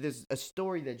 there's a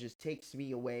story that just takes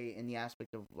me away in the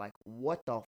aspect of like, what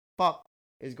the fuck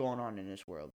is going on in this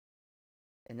world?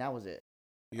 And that was it.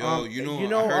 Yo,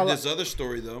 I heard this other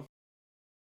story though.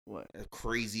 What? A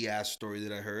crazy ass story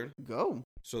that I heard. Go.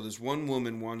 So this one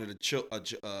woman wanted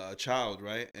a child,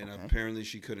 right? And apparently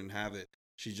she couldn't have it.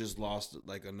 She just lost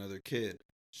like another kid.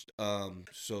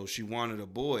 So she wanted a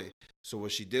boy. So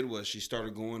what she did was she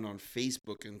started going on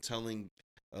Facebook and telling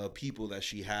people that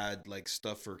she had like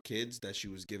stuff for kids that she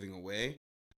was giving away,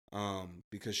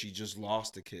 because she just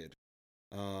lost a kid.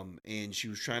 And she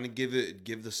was trying to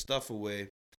give the stuff away.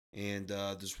 And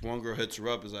this one girl hits her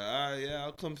up, is like, yeah,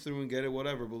 I'll come through and get it,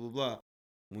 whatever, blah, blah, blah.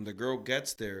 When the girl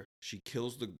gets there, she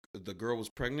kills the girl was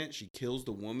pregnant. She kills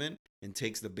the woman and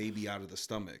takes the baby out of the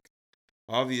stomach.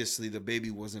 Obviously, the baby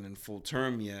wasn't in full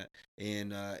term yet,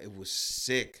 and it was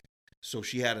sick. So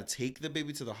she had to take the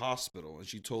baby to the hospital, and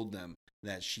she told them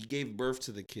that she gave birth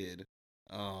to the kid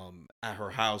at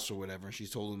her house or whatever, and she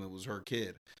told them it was her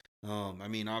kid. I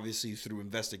mean, obviously, through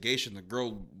investigation, the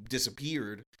girl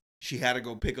disappeared. She had to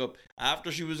go pick up,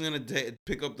 after she was going to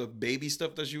pick up the baby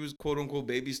stuff that she was, quote unquote,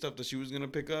 baby stuff that she was going to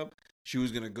pick up. She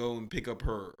was going to go and pick up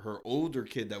her older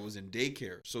kid that was in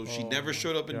daycare. So she never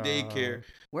showed up in daycare.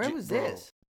 Where was this?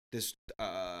 This,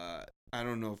 I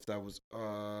don't know if that was,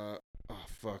 oh,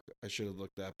 fuck. I should have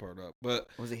looked that part up. But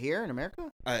was it here in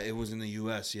America? It was in the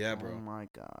U.S., yeah, bro. Oh, my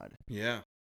God. Yeah.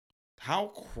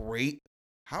 How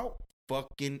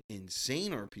fucking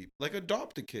insane are people? Like,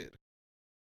 adopt a kid.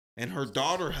 And her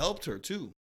daughter helped her,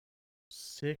 too.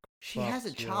 Sick. She has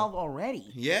a child already.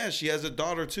 Yeah, she has a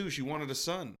daughter, too. She wanted a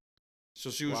son. So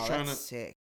she was trying to...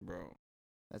 sick. Bro.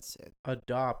 That's sick.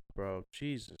 Adopt, bro.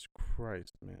 Jesus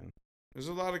Christ, man. There's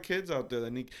a lot of kids out there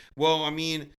that need... Well, I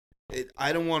mean,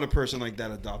 I don't want a person like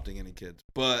that adopting any kids,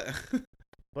 but...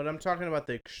 But I'm talking about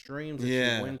the extremes that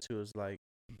you went to is like,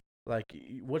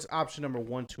 what's option number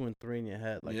 1, 2, and 3 in your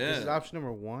head? Like, this is option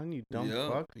number 1, you dumb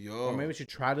fuck? Or maybe you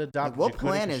try to adopt. Like, what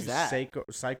plan is that?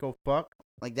 Psycho fuck?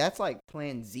 Like, that's like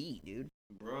plan Z, dude.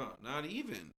 Bruh, not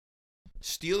even.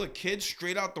 Steal a kid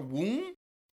straight out the womb?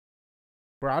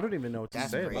 Bro, I don't even know what to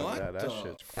say about that. That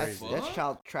shit's crazy. That's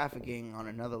child trafficking on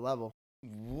another level.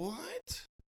 What?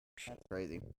 That's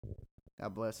crazy.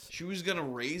 God bless. She was gonna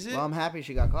raise it? Well, I'm happy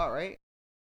she got caught, right?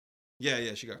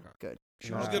 Yeah, she got caught. Good.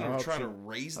 She was gonna try to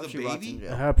raise the baby?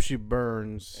 I hope she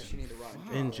burns she need to rot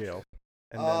in jail.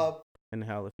 And then in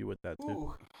hell if you with that,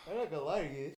 too. I'm not gonna lie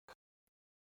to you.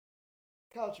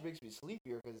 Couch makes me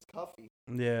sleepier because it's comfy.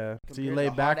 Yeah. So you lay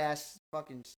back. Hot-ass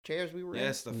fucking chairs we were in.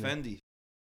 Yes, the Fendi.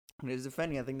 It is a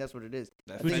Fendi. I think that's what it is.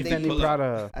 Fendi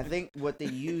Prada. I think what they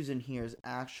use in here is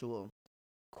actual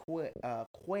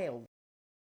quail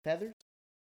feathers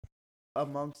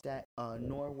amongst that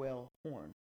narwhal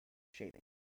horn shaving.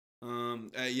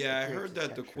 I heard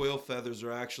that the quail feathers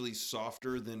are actually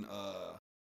softer than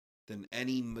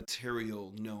any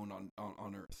material known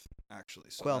on Earth. Actually,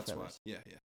 so quail that's feathers. Why.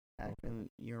 Yeah. And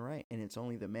you're right, and it's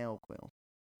only the male quail.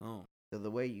 Oh. So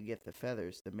the way you get the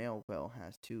feathers, the male quail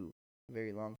has 2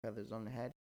 very long feathers on the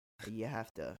head, and you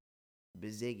have to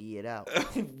baziggy it out.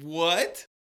 What?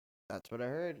 That's what I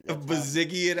heard.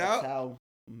 Baziggy it out? That's how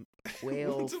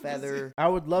quail feather. I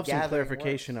would love some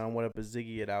clarification on what a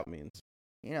baziggy it out means.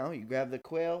 You know, you grab the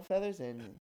quail feathers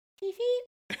and nice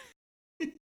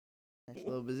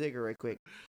little bazigger right quick.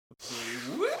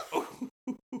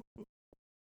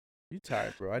 You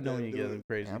tired, bro. I know when you get them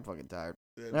crazy. Yeah, I'm fucking tired.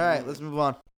 All right, let's move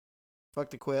on. Fuck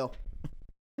the quail.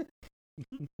 All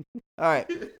right.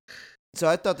 So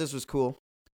I thought this was cool.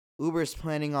 Uber is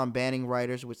planning on banning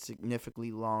riders with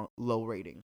significantly low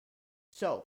rating.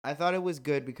 So I thought it was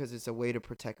good because it's a way to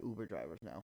protect Uber drivers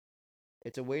now.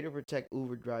 It's a way to protect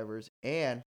Uber drivers,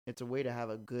 and it's a way to have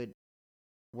a good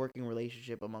working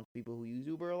relationship amongst people who use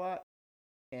Uber a lot,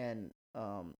 and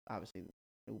obviously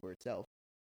Uber itself.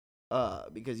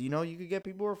 Because you could get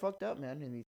people who are fucked up, man,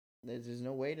 in these There's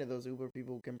no way that those Uber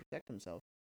people can protect themselves.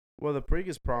 Well, the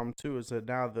biggest problem too is that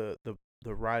now the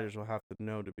riders will have to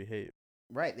know to behave.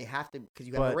 Right, they have to because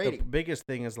you have a rating. The biggest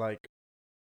thing is like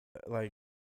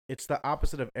it's the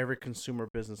opposite of every consumer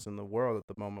business in the world at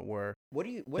the moment, where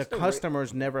the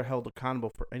customers never held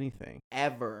accountable for anything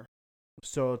ever.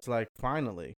 So it's like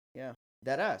finally, yeah,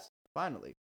 that ass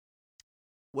finally.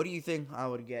 What do you think I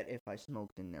would get if I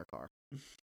smoked in their car?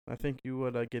 I think you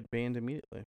would get banned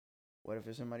immediately. What if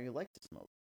there's somebody who likes to smoke?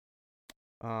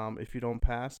 If you don't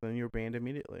pass, then you're banned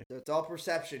immediately. So it's all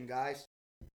perception, guys.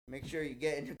 Make sure you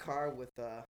get in a car with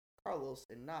Carlos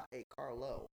and not a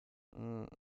Carlo.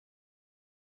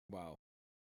 Wow.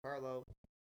 Carlo,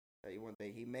 tell you one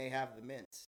thing, he may have the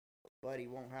mints, but he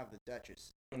won't have the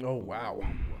Duchess. Oh, wow.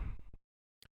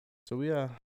 So we're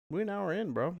an hour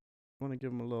in, bro. Want to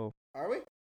give him a little... Are we?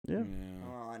 Yeah.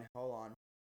 Hold on.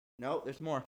 No, there's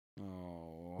more.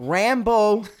 Oh.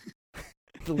 Rambo,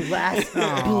 The Last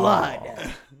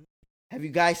Blood. Have you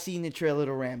guys seen the trailer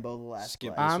to Rambo, The Last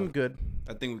Blood? I'm good.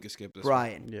 I think we can skip this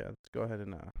Brian. one. Yeah, let's go ahead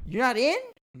and... You're not in?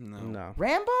 No.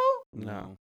 Rambo?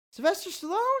 No. Sylvester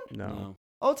Stallone? No.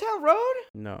 Old Town Road?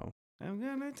 No. I'm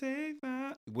gonna take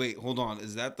that. Wait, hold on.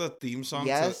 Is that the theme song?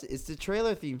 Yes, it's the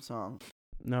trailer theme song.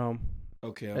 No.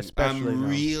 Okay, I'm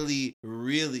really,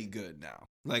 really good now.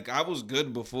 Like, I was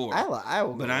good before.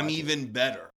 But I'm even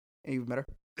better. Even better.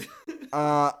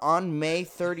 On May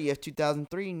 30th,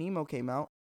 2003, Nemo came out.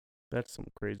 That's some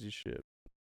crazy shit.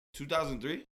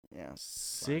 2003? Yeah.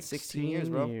 16 years,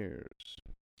 bro. Years.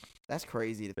 That's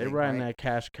crazy to They're think, riding right? that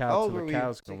cash cow till the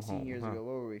cows 16 come home. 16 years ago.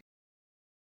 What were we?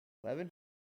 11?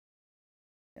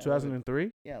 Yeah,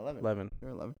 2003? Yeah, 11. 11. We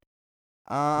were 11.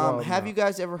 Have you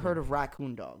guys ever heard of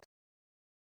raccoon dogs?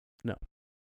 No.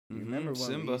 You remember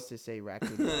when we used to say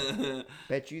raccoon dogs?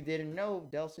 Bet you didn't know,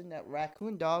 Delson, that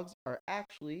raccoon dogs are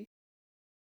actually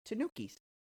tanukis.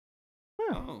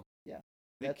 Oh. Yeah.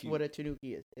 That's what a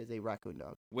tanuki is a raccoon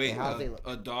dog. Wait, how they look?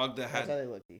 A dog that That's how they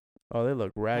look. Oh, they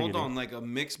look raggedy. Hold on, like a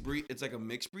mixed breed? It's like a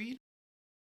mixed breed?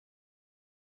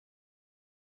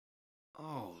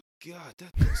 Oh, God,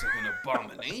 that looks like an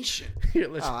abomination.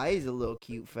 Oh, he's a little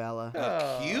cute fella.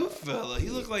 A cute fella. He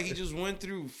looked like he just went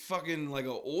through fucking like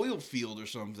an oil field or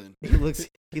something.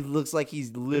 He looks like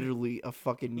he's literally a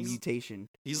fucking mutation.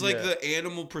 He's like the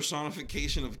animal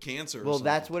personification of cancer. Well,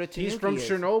 that's what a tanuki is. He's from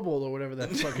Chernobyl or whatever that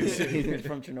fucking city. He's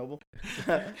from Chernobyl.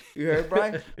 You heard,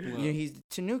 Brian? He's the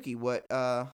tanuki.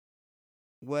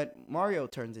 What Mario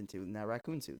turns into in that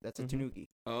raccoon suit. That's a tanuki.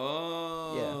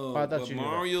 Oh. Yeah. Oh, I thought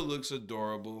Mario looks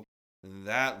adorable.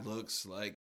 That looks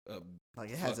like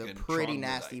it has a pretty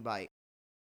nasty bite.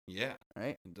 Yeah.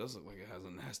 Right? It does look like it has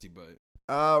a nasty bite.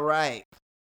 All right.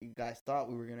 You guys thought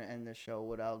we were going to end the show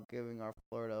without giving our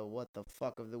Florida what the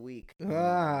fuck of the week.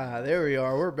 There we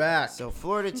are. We're back. So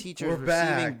Florida teachers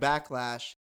receiving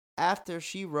backlash after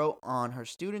she wrote on her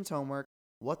students' homework,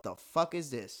 "What the fuck is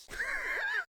this?"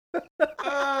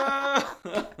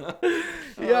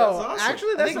 Yo,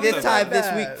 actually, I think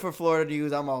this week for Florida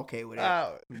news, I'm okay with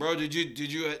it. Bro, did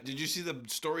you see the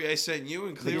story I sent you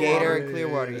in Clearwater? The gator in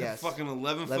Clearwater, yes. Fucking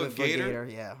 11-foot gator.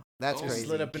 Yeah, that's crazy.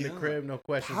 Slid up in the crib, no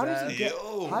questions asked.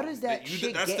 How does that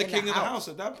shit That's get the in king the of the house? house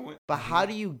at that point. But how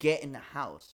do you get in the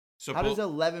house? How does an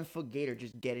 11-foot gator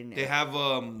just get in there? They have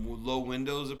low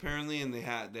windows apparently, and they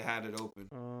had it open.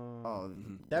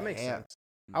 That makes sense.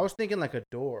 I was thinking like a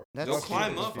door. They'll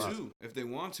climb up too if they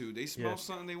want to. They smell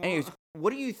something they want. Anyways, what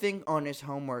do you think on this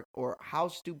homework, or how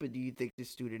stupid do you think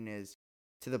this student is,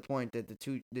 to the point that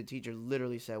the teacher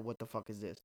literally said, "What the fuck is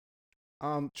this?"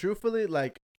 Truthfully,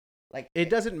 like it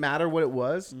doesn't matter what it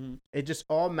was. Mm-hmm. It just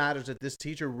all matters that this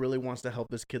teacher really wants to help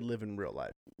this kid live in real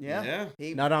life. Yeah.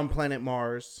 Not on planet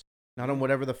Mars. Not on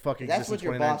whatever the fuck exists in 2019. That's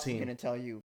what your boss is gonna tell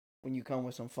you when you come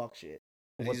with some fuck shit.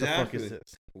 What the fuck is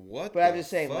this? What? But I'm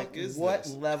just saying, like, what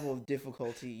level of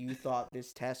difficulty you thought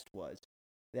this test was?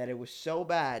 That it was so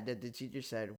bad that the teacher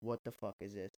said, "What the fuck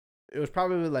is this?" It was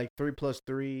probably like 3 +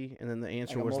 3, and then the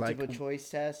answer was like multiple choice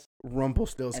test.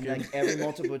 Rumpelstiltskin. And like every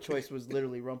multiple choice was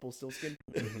literally Rumpelstiltskin.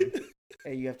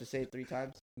 And you have to say it 3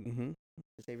 times to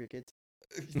save your kids.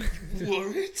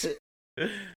 What?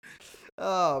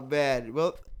 Oh man.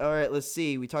 Well, all right. Let's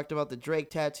see. We talked about the Drake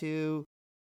tattoo.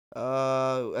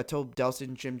 I told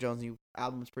Delson Jim Jones' new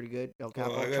album's pretty good. El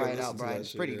Capo, try it out, Brian.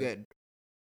 It's pretty good.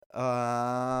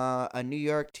 A New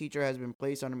York teacher has been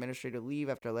placed on administrative leave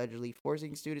after allegedly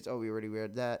forcing students. Oh, we already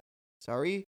read that.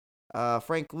 Sorry.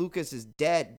 Frank Lucas is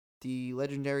dead. The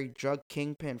legendary drug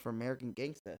kingpin from American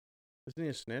Gangsta. Isn't he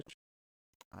a snitch?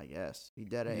 I guess. He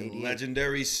dead at 88.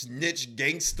 Legendary snitch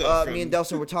gangsta. Me and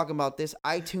Delson were talking about this.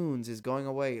 iTunes is going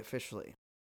away officially.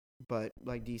 But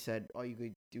like D said, you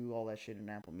could do all that shit in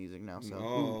Apple Music now.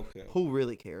 So okay. Who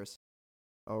really cares?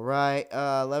 All right,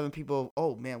 11 people.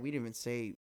 Oh man, we didn't even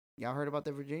say. Y'all heard about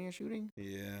the Virginia shooting?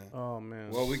 Yeah. Oh man.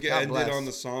 Well, we can end it on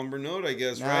the somber note, I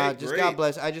guess, right? Just God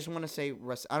bless. I just want to say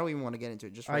rest. I don't even want to get into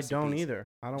it. Just rest I don't in peace. either.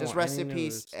 I don't. Just want rest any in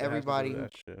peace, everybody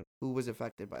who was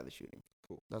affected by the shooting.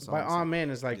 Cool. That's all. But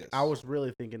man, it's like Yes. I was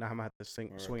really thinking I'm gonna have to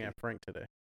swing at Frank today.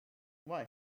 Why?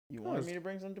 You wanted me to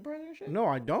bring some depressing shit? No,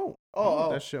 I don't.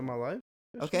 That shit in my life.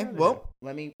 Okay, well,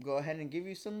 let me go ahead and give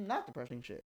you some not depressing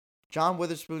shit. John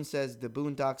Witherspoon says the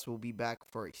Boondocks will be back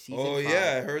for a season 5.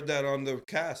 Yeah, I heard that on the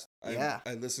cast. Yeah.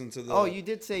 I listened to the... Oh, you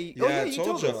did say... Yeah, you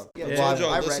told us. Yeah, I told you.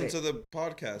 I listened to the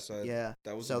podcast.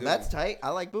 That was so that's tight.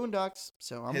 I like Boondocks,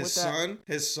 so I'm with that.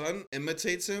 His son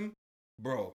imitates him.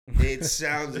 Bro, it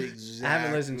sounds exactly... I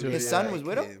haven't listened to it. His son was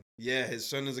with him? Yeah, his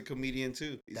son is a comedian,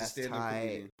 too. He's a stand-up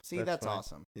comedian. See, that's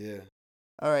awesome. Yeah.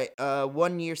 All right,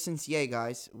 1 year since Yay,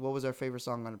 guys. What was our favorite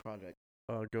song on the project?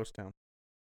 Ghost Town.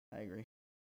 I agree.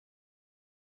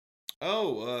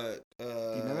 Oh, do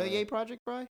you remember the Yay project,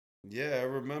 Bri? Yeah, I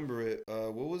remember it.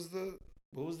 What was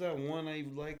that one I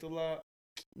liked a lot?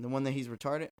 The one that he's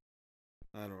retarded?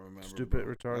 I don't remember. Stupid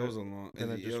retarded. That was a long.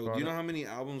 Do you know how many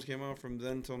albums came out from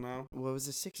then till now? Well, it was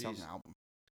a 6-song album.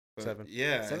 7.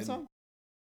 Yeah. 7 song?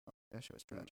 Oh, that shit was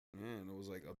trash. Man, it was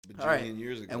like a bajillion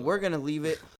years ago. And we're gonna leave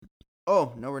it.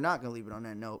 Oh no, we're not gonna leave it on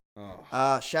that note.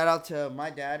 Oh. Shout out to my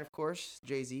dad, of course,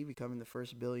 Jay-Z, becoming the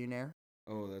first billionaire.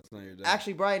 Oh, that's not your dad.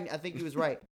 Actually, Brian, I think he was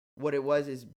right. What it was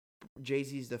is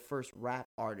Jay-Z's the first rap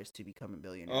artist to become a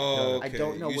billionaire. Oh, okay. I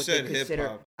don't know what they consider.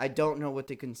 Hip-hop. I don't know what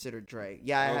they consider Dre.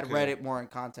 Yeah, I had read it more in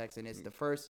context, and it's the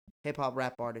first hip hop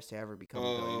rap artist to ever become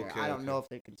a billionaire. Okay, I don't know if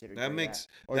they consider that Dre makes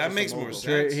rap, that makes more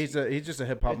Dre, sense. he's just a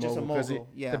hip hop mogul. Because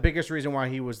the biggest reason why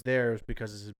he was there is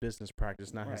because of his business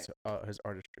practice, not his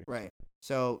artistry. Right.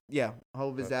 So yeah,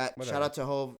 Hov is that. Whatever. Shout out to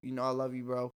Hov. You know I love you,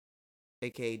 bro.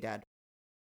 AKA Dad.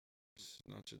 It's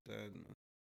not your dad, man.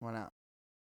 Why not?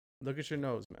 Look at your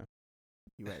nose, man.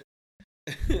 You right.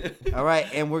 All right,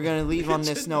 and we're gonna leave on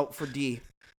this note for D.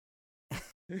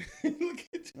 I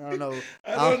don't know.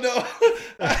 I don't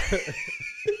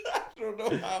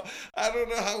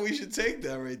know how we should take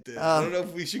that right there. I don't know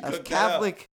if we should cut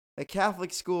Catholic. A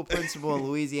Catholic school principal in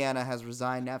Louisiana has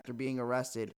resigned after being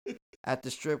arrested at the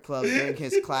strip club during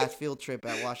his class field trip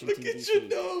at Washington, D.C. Look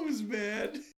at your nose,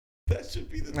 man. That should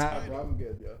be the title. Bro, I'm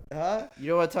good, yo. Huh? You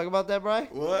don't want to talk about that, Bri?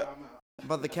 What?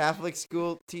 About the Catholic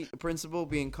school principal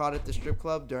being caught at the strip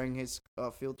club during his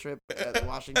field trip at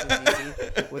Washington,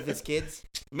 D.C. with his kids?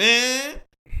 Man.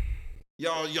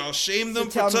 Y'all shame them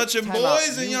for touching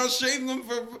boys, and y'all shame them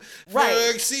for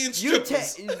seeing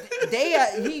strippers.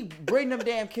 He bring them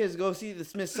damn kids to go see the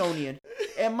Smithsonian,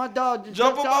 and my dog just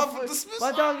jump off of the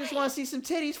Smithsonian. My dog just want to see some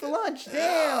titties for lunch. Damn.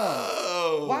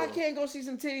 Oh. Why can't go see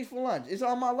some titties for lunch? It's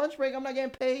on my lunch break. I'm not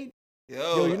getting paid.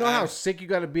 Yo, you know how sick you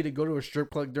gotta be to go to a strip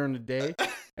club during the day,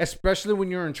 especially when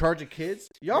you're in charge of kids.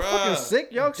 Y'all fucking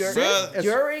sick, yo.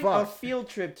 During a field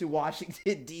trip to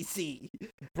Washington D.C.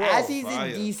 As he's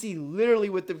in D.C. literally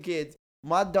with them kids,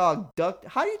 my dog ducked.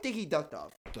 How do you think he ducked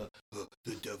off?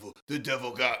 The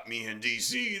devil got me in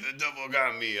D.C. The devil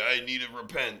got me. I need to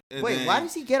repent. And wait, why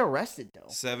does he get arrested though?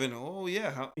 7. Oh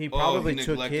yeah, he probably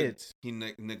took kids. He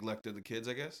neglected the kids,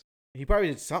 I guess. He probably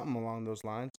did something along those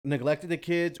lines. Neglected the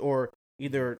kids, or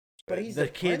either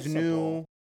the kids knew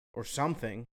or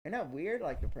something. Isn't that weird?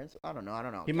 Like the principal? I don't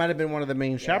know. He might have been one of the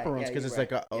main chaperones because it's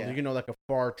like like a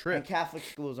far trip. And Catholic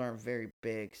schools aren't very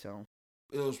big, so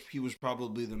he was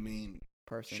probably the main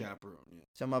person chaperone. Yeah.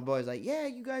 So my boy's like, yeah,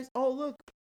 you guys. Oh look,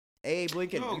 hey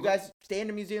Blinken, you guys stay in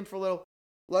the museum for a little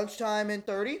lunchtime in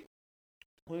 30.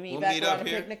 We'll meet back around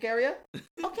the picnic area.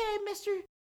 Okay,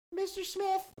 Mr.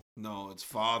 Smith. No, it's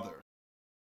Father.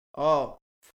 Oh,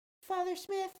 Father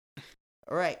Smith.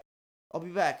 All right, I'll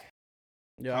be back.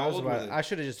 Yeah, I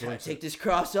should have just take this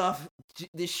cross off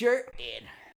this shirt and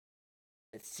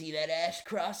let's see that ash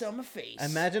cross on my face.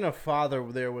 Imagine a father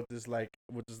there with this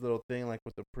little thing, like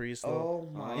with the priest. Oh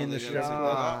my in the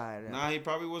God! Nah, he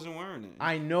probably wasn't wearing it.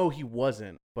 I know he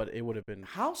wasn't, but it would have been.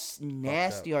 How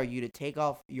nasty are you to take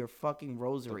off your fucking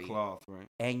rosary, the cloth, right,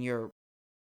 and your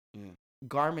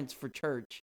garments for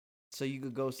church, so you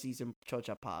could go see some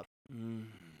Chocha Pop?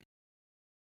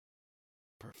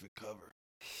 Perfect cover.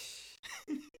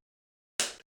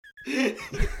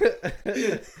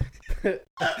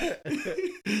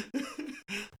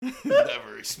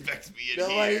 Never expect me in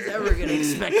Nobody's here. ever gonna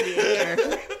expect me in here.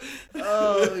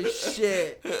 Oh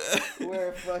shit.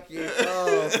 We're fucking.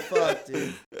 Oh fuck,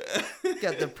 dude.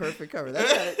 Got the perfect cover.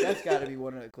 That's gotta be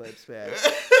one of the clips, man.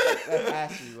 That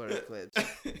has to be one of the clips.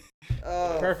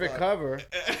 Oh, perfect cover.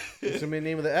 It's gonna be the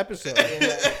name of the episode.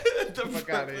 Yeah. Get the fuck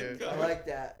out of here. I like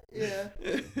that. Yeah.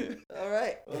 All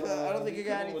right. I don't think you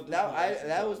got any.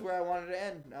 That was where I wanted to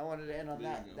end. I wanted to end on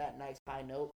that nice high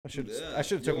note. I should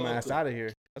have took my ass out of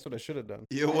here. That's what I should have done.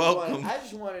 You're welcome. I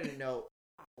just wanted to know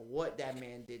what that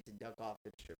man did to duck off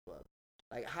the strip club.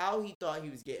 Like, how he thought he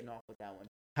was getting off with that one.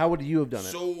 How would you have done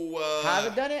it? So, how I would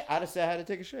have done it? I'd have said I had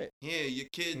to take a shit. Yeah, your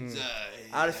kids.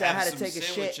 I'd have said I had to take a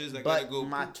shit, but go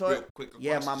my real quick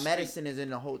my medicine is in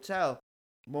the hotel.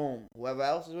 Boom. Whoever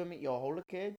else is with me, yo, hold a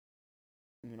kid.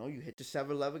 You know, you hit the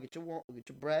 7-Eleven, get your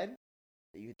bread.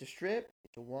 You hit the strip,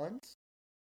 get your ones.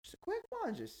 Just a quick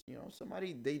one, just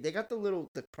somebody they got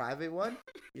the private one.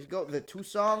 You just go the 2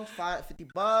 songs,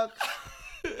 $50.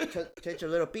 Take your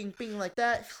little ping like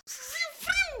that,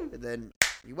 and then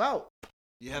you out.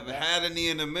 You haven't had any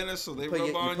in a minute, so they rub on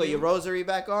you. You put your rosary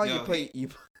back on.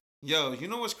 Yo, you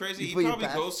know what's crazy? He probably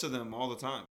goes to them all the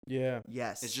time. Yeah.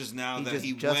 Yes. It's just now that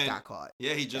he just got caught.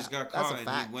 Yeah, he just got caught,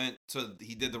 and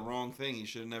he did the wrong thing. He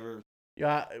should have never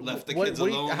left the kids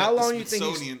alone. How long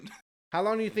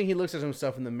do you think he looks at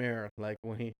himself in the mirror? Like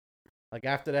when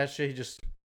after that shit, he just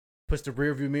puts the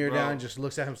rear view mirror down and just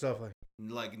looks at himself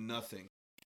like nothing.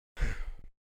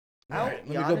 All right,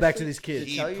 let me go back to these kids.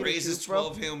 He praises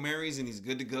 12 Hail Marys and he's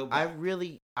good to go.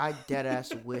 I dead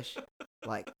ass wish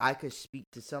I could speak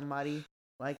to somebody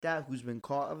like that who's been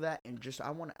caught of that, and just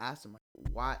I want to ask them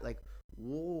why,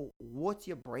 what's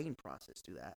your brain process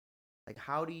to that? Like,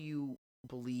 how do you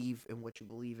believe in what you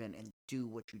believe in and do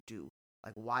what you do?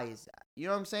 Like, why is that? You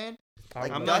know what I'm saying?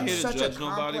 I'm not here to judge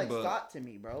nobody, but thought to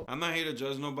me, bro. I'm not here to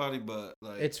judge nobody, but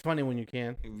it's funny when you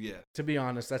can. Yeah. To be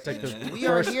honest, that's like the we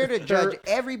are here to judge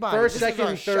everybody. First, second,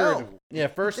 and third. Show. Yeah,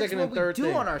 first, second, and third. That's what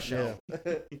we do on our show.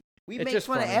 Yeah. We make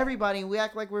fun of everybody and we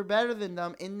act like we're better than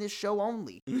them in this show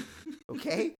only.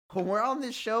 Okay? When we're on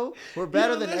this show, we're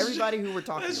better than everybody who we're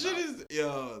talking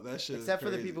about. That shit Except for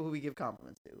the people who we give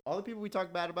compliments to. All the people we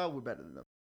talk bad about, we're better than them.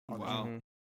 Wow. Mm-hmm.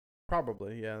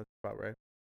 Probably, yeah, that's about right.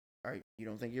 All right, you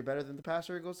don't think you're better than the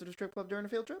pastor who goes to the strip club during a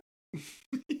field trip?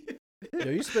 Yo,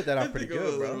 you spit that out pretty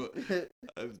good, bro.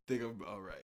 I think I'm all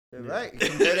right. Right,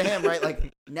 compared to him, right?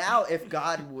 Like now, if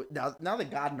God now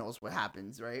that God knows what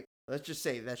happens, right? Let's just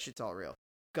say that shit's all real.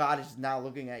 God is now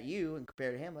looking at you and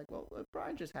compared to him, like, well,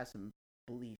 Brian just has some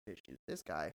belief issues. This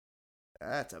guy,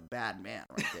 that's a bad man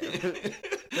right there.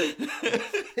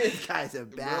 This guy's a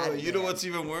bad man. You know what's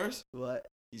even worse? What?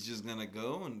 He's just gonna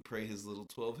go and pray his little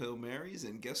 12 Hail Marys,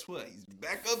 and guess what? He's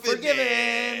back up Forgiven. in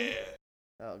there.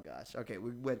 Oh gosh. Okay,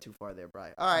 we went too far there,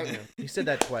 Brian. All right. Yeah. He said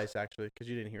that twice actually, because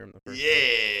you didn't hear him the first.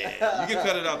 Yeah. You can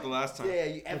cut it out the last time. Yeah,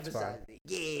 you emphasized it.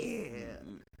 Yeah.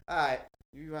 All right.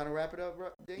 You want to wrap it up, bro?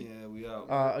 Yeah, we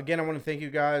out. Again, I want to thank you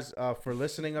guys for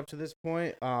listening up to this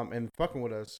point and fucking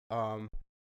with us.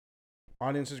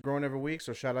 Audience is growing every week,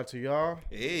 so shout out to y'all.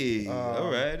 Hey,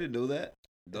 all right, I didn't know that.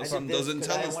 Doesn't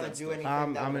tell us that.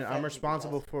 I'm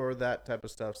responsible for that type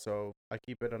of stuff, so I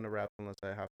keep it under wraps unless I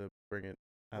have to bring it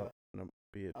out. I'm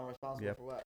responsible for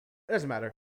what? It doesn't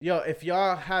matter. Yo, if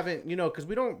y'all haven't, because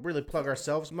we don't really plug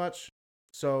ourselves much.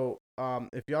 So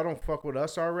if y'all don't fuck with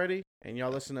us already and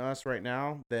y'all listen to us right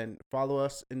now, then follow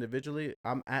us individually.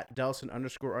 I'm at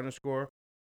Delson__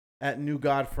 at New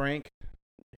God Frank.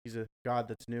 He's a god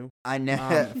that's new. I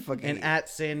know. And at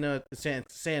Santana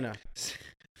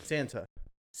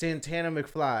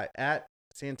McFly at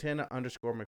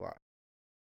Santana_McFly.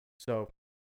 So,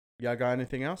 y'all got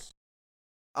anything else?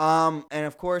 And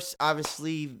of course,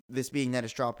 obviously, this being that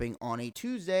it's dropping on a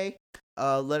Tuesday,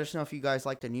 let us know if you guys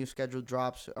like the new schedule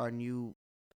drops, our new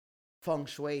feng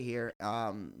shui here.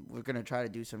 We're gonna try to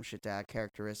do some shit to add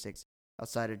characteristics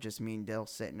outside of just me and Del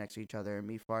sitting next to each other and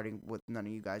me farting with none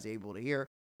of you guys able to hear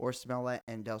or smell it,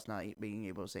 and Del's not being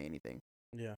able to say anything.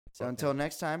 Yeah. So until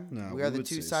next time, we are the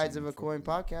Two Sides of a Coin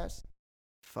podcast.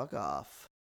 Fuck off.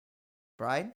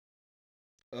 Brian?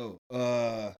 Oh,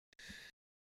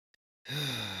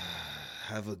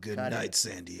 have a good night,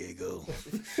 San Diego.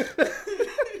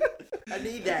 I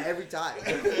need that every time.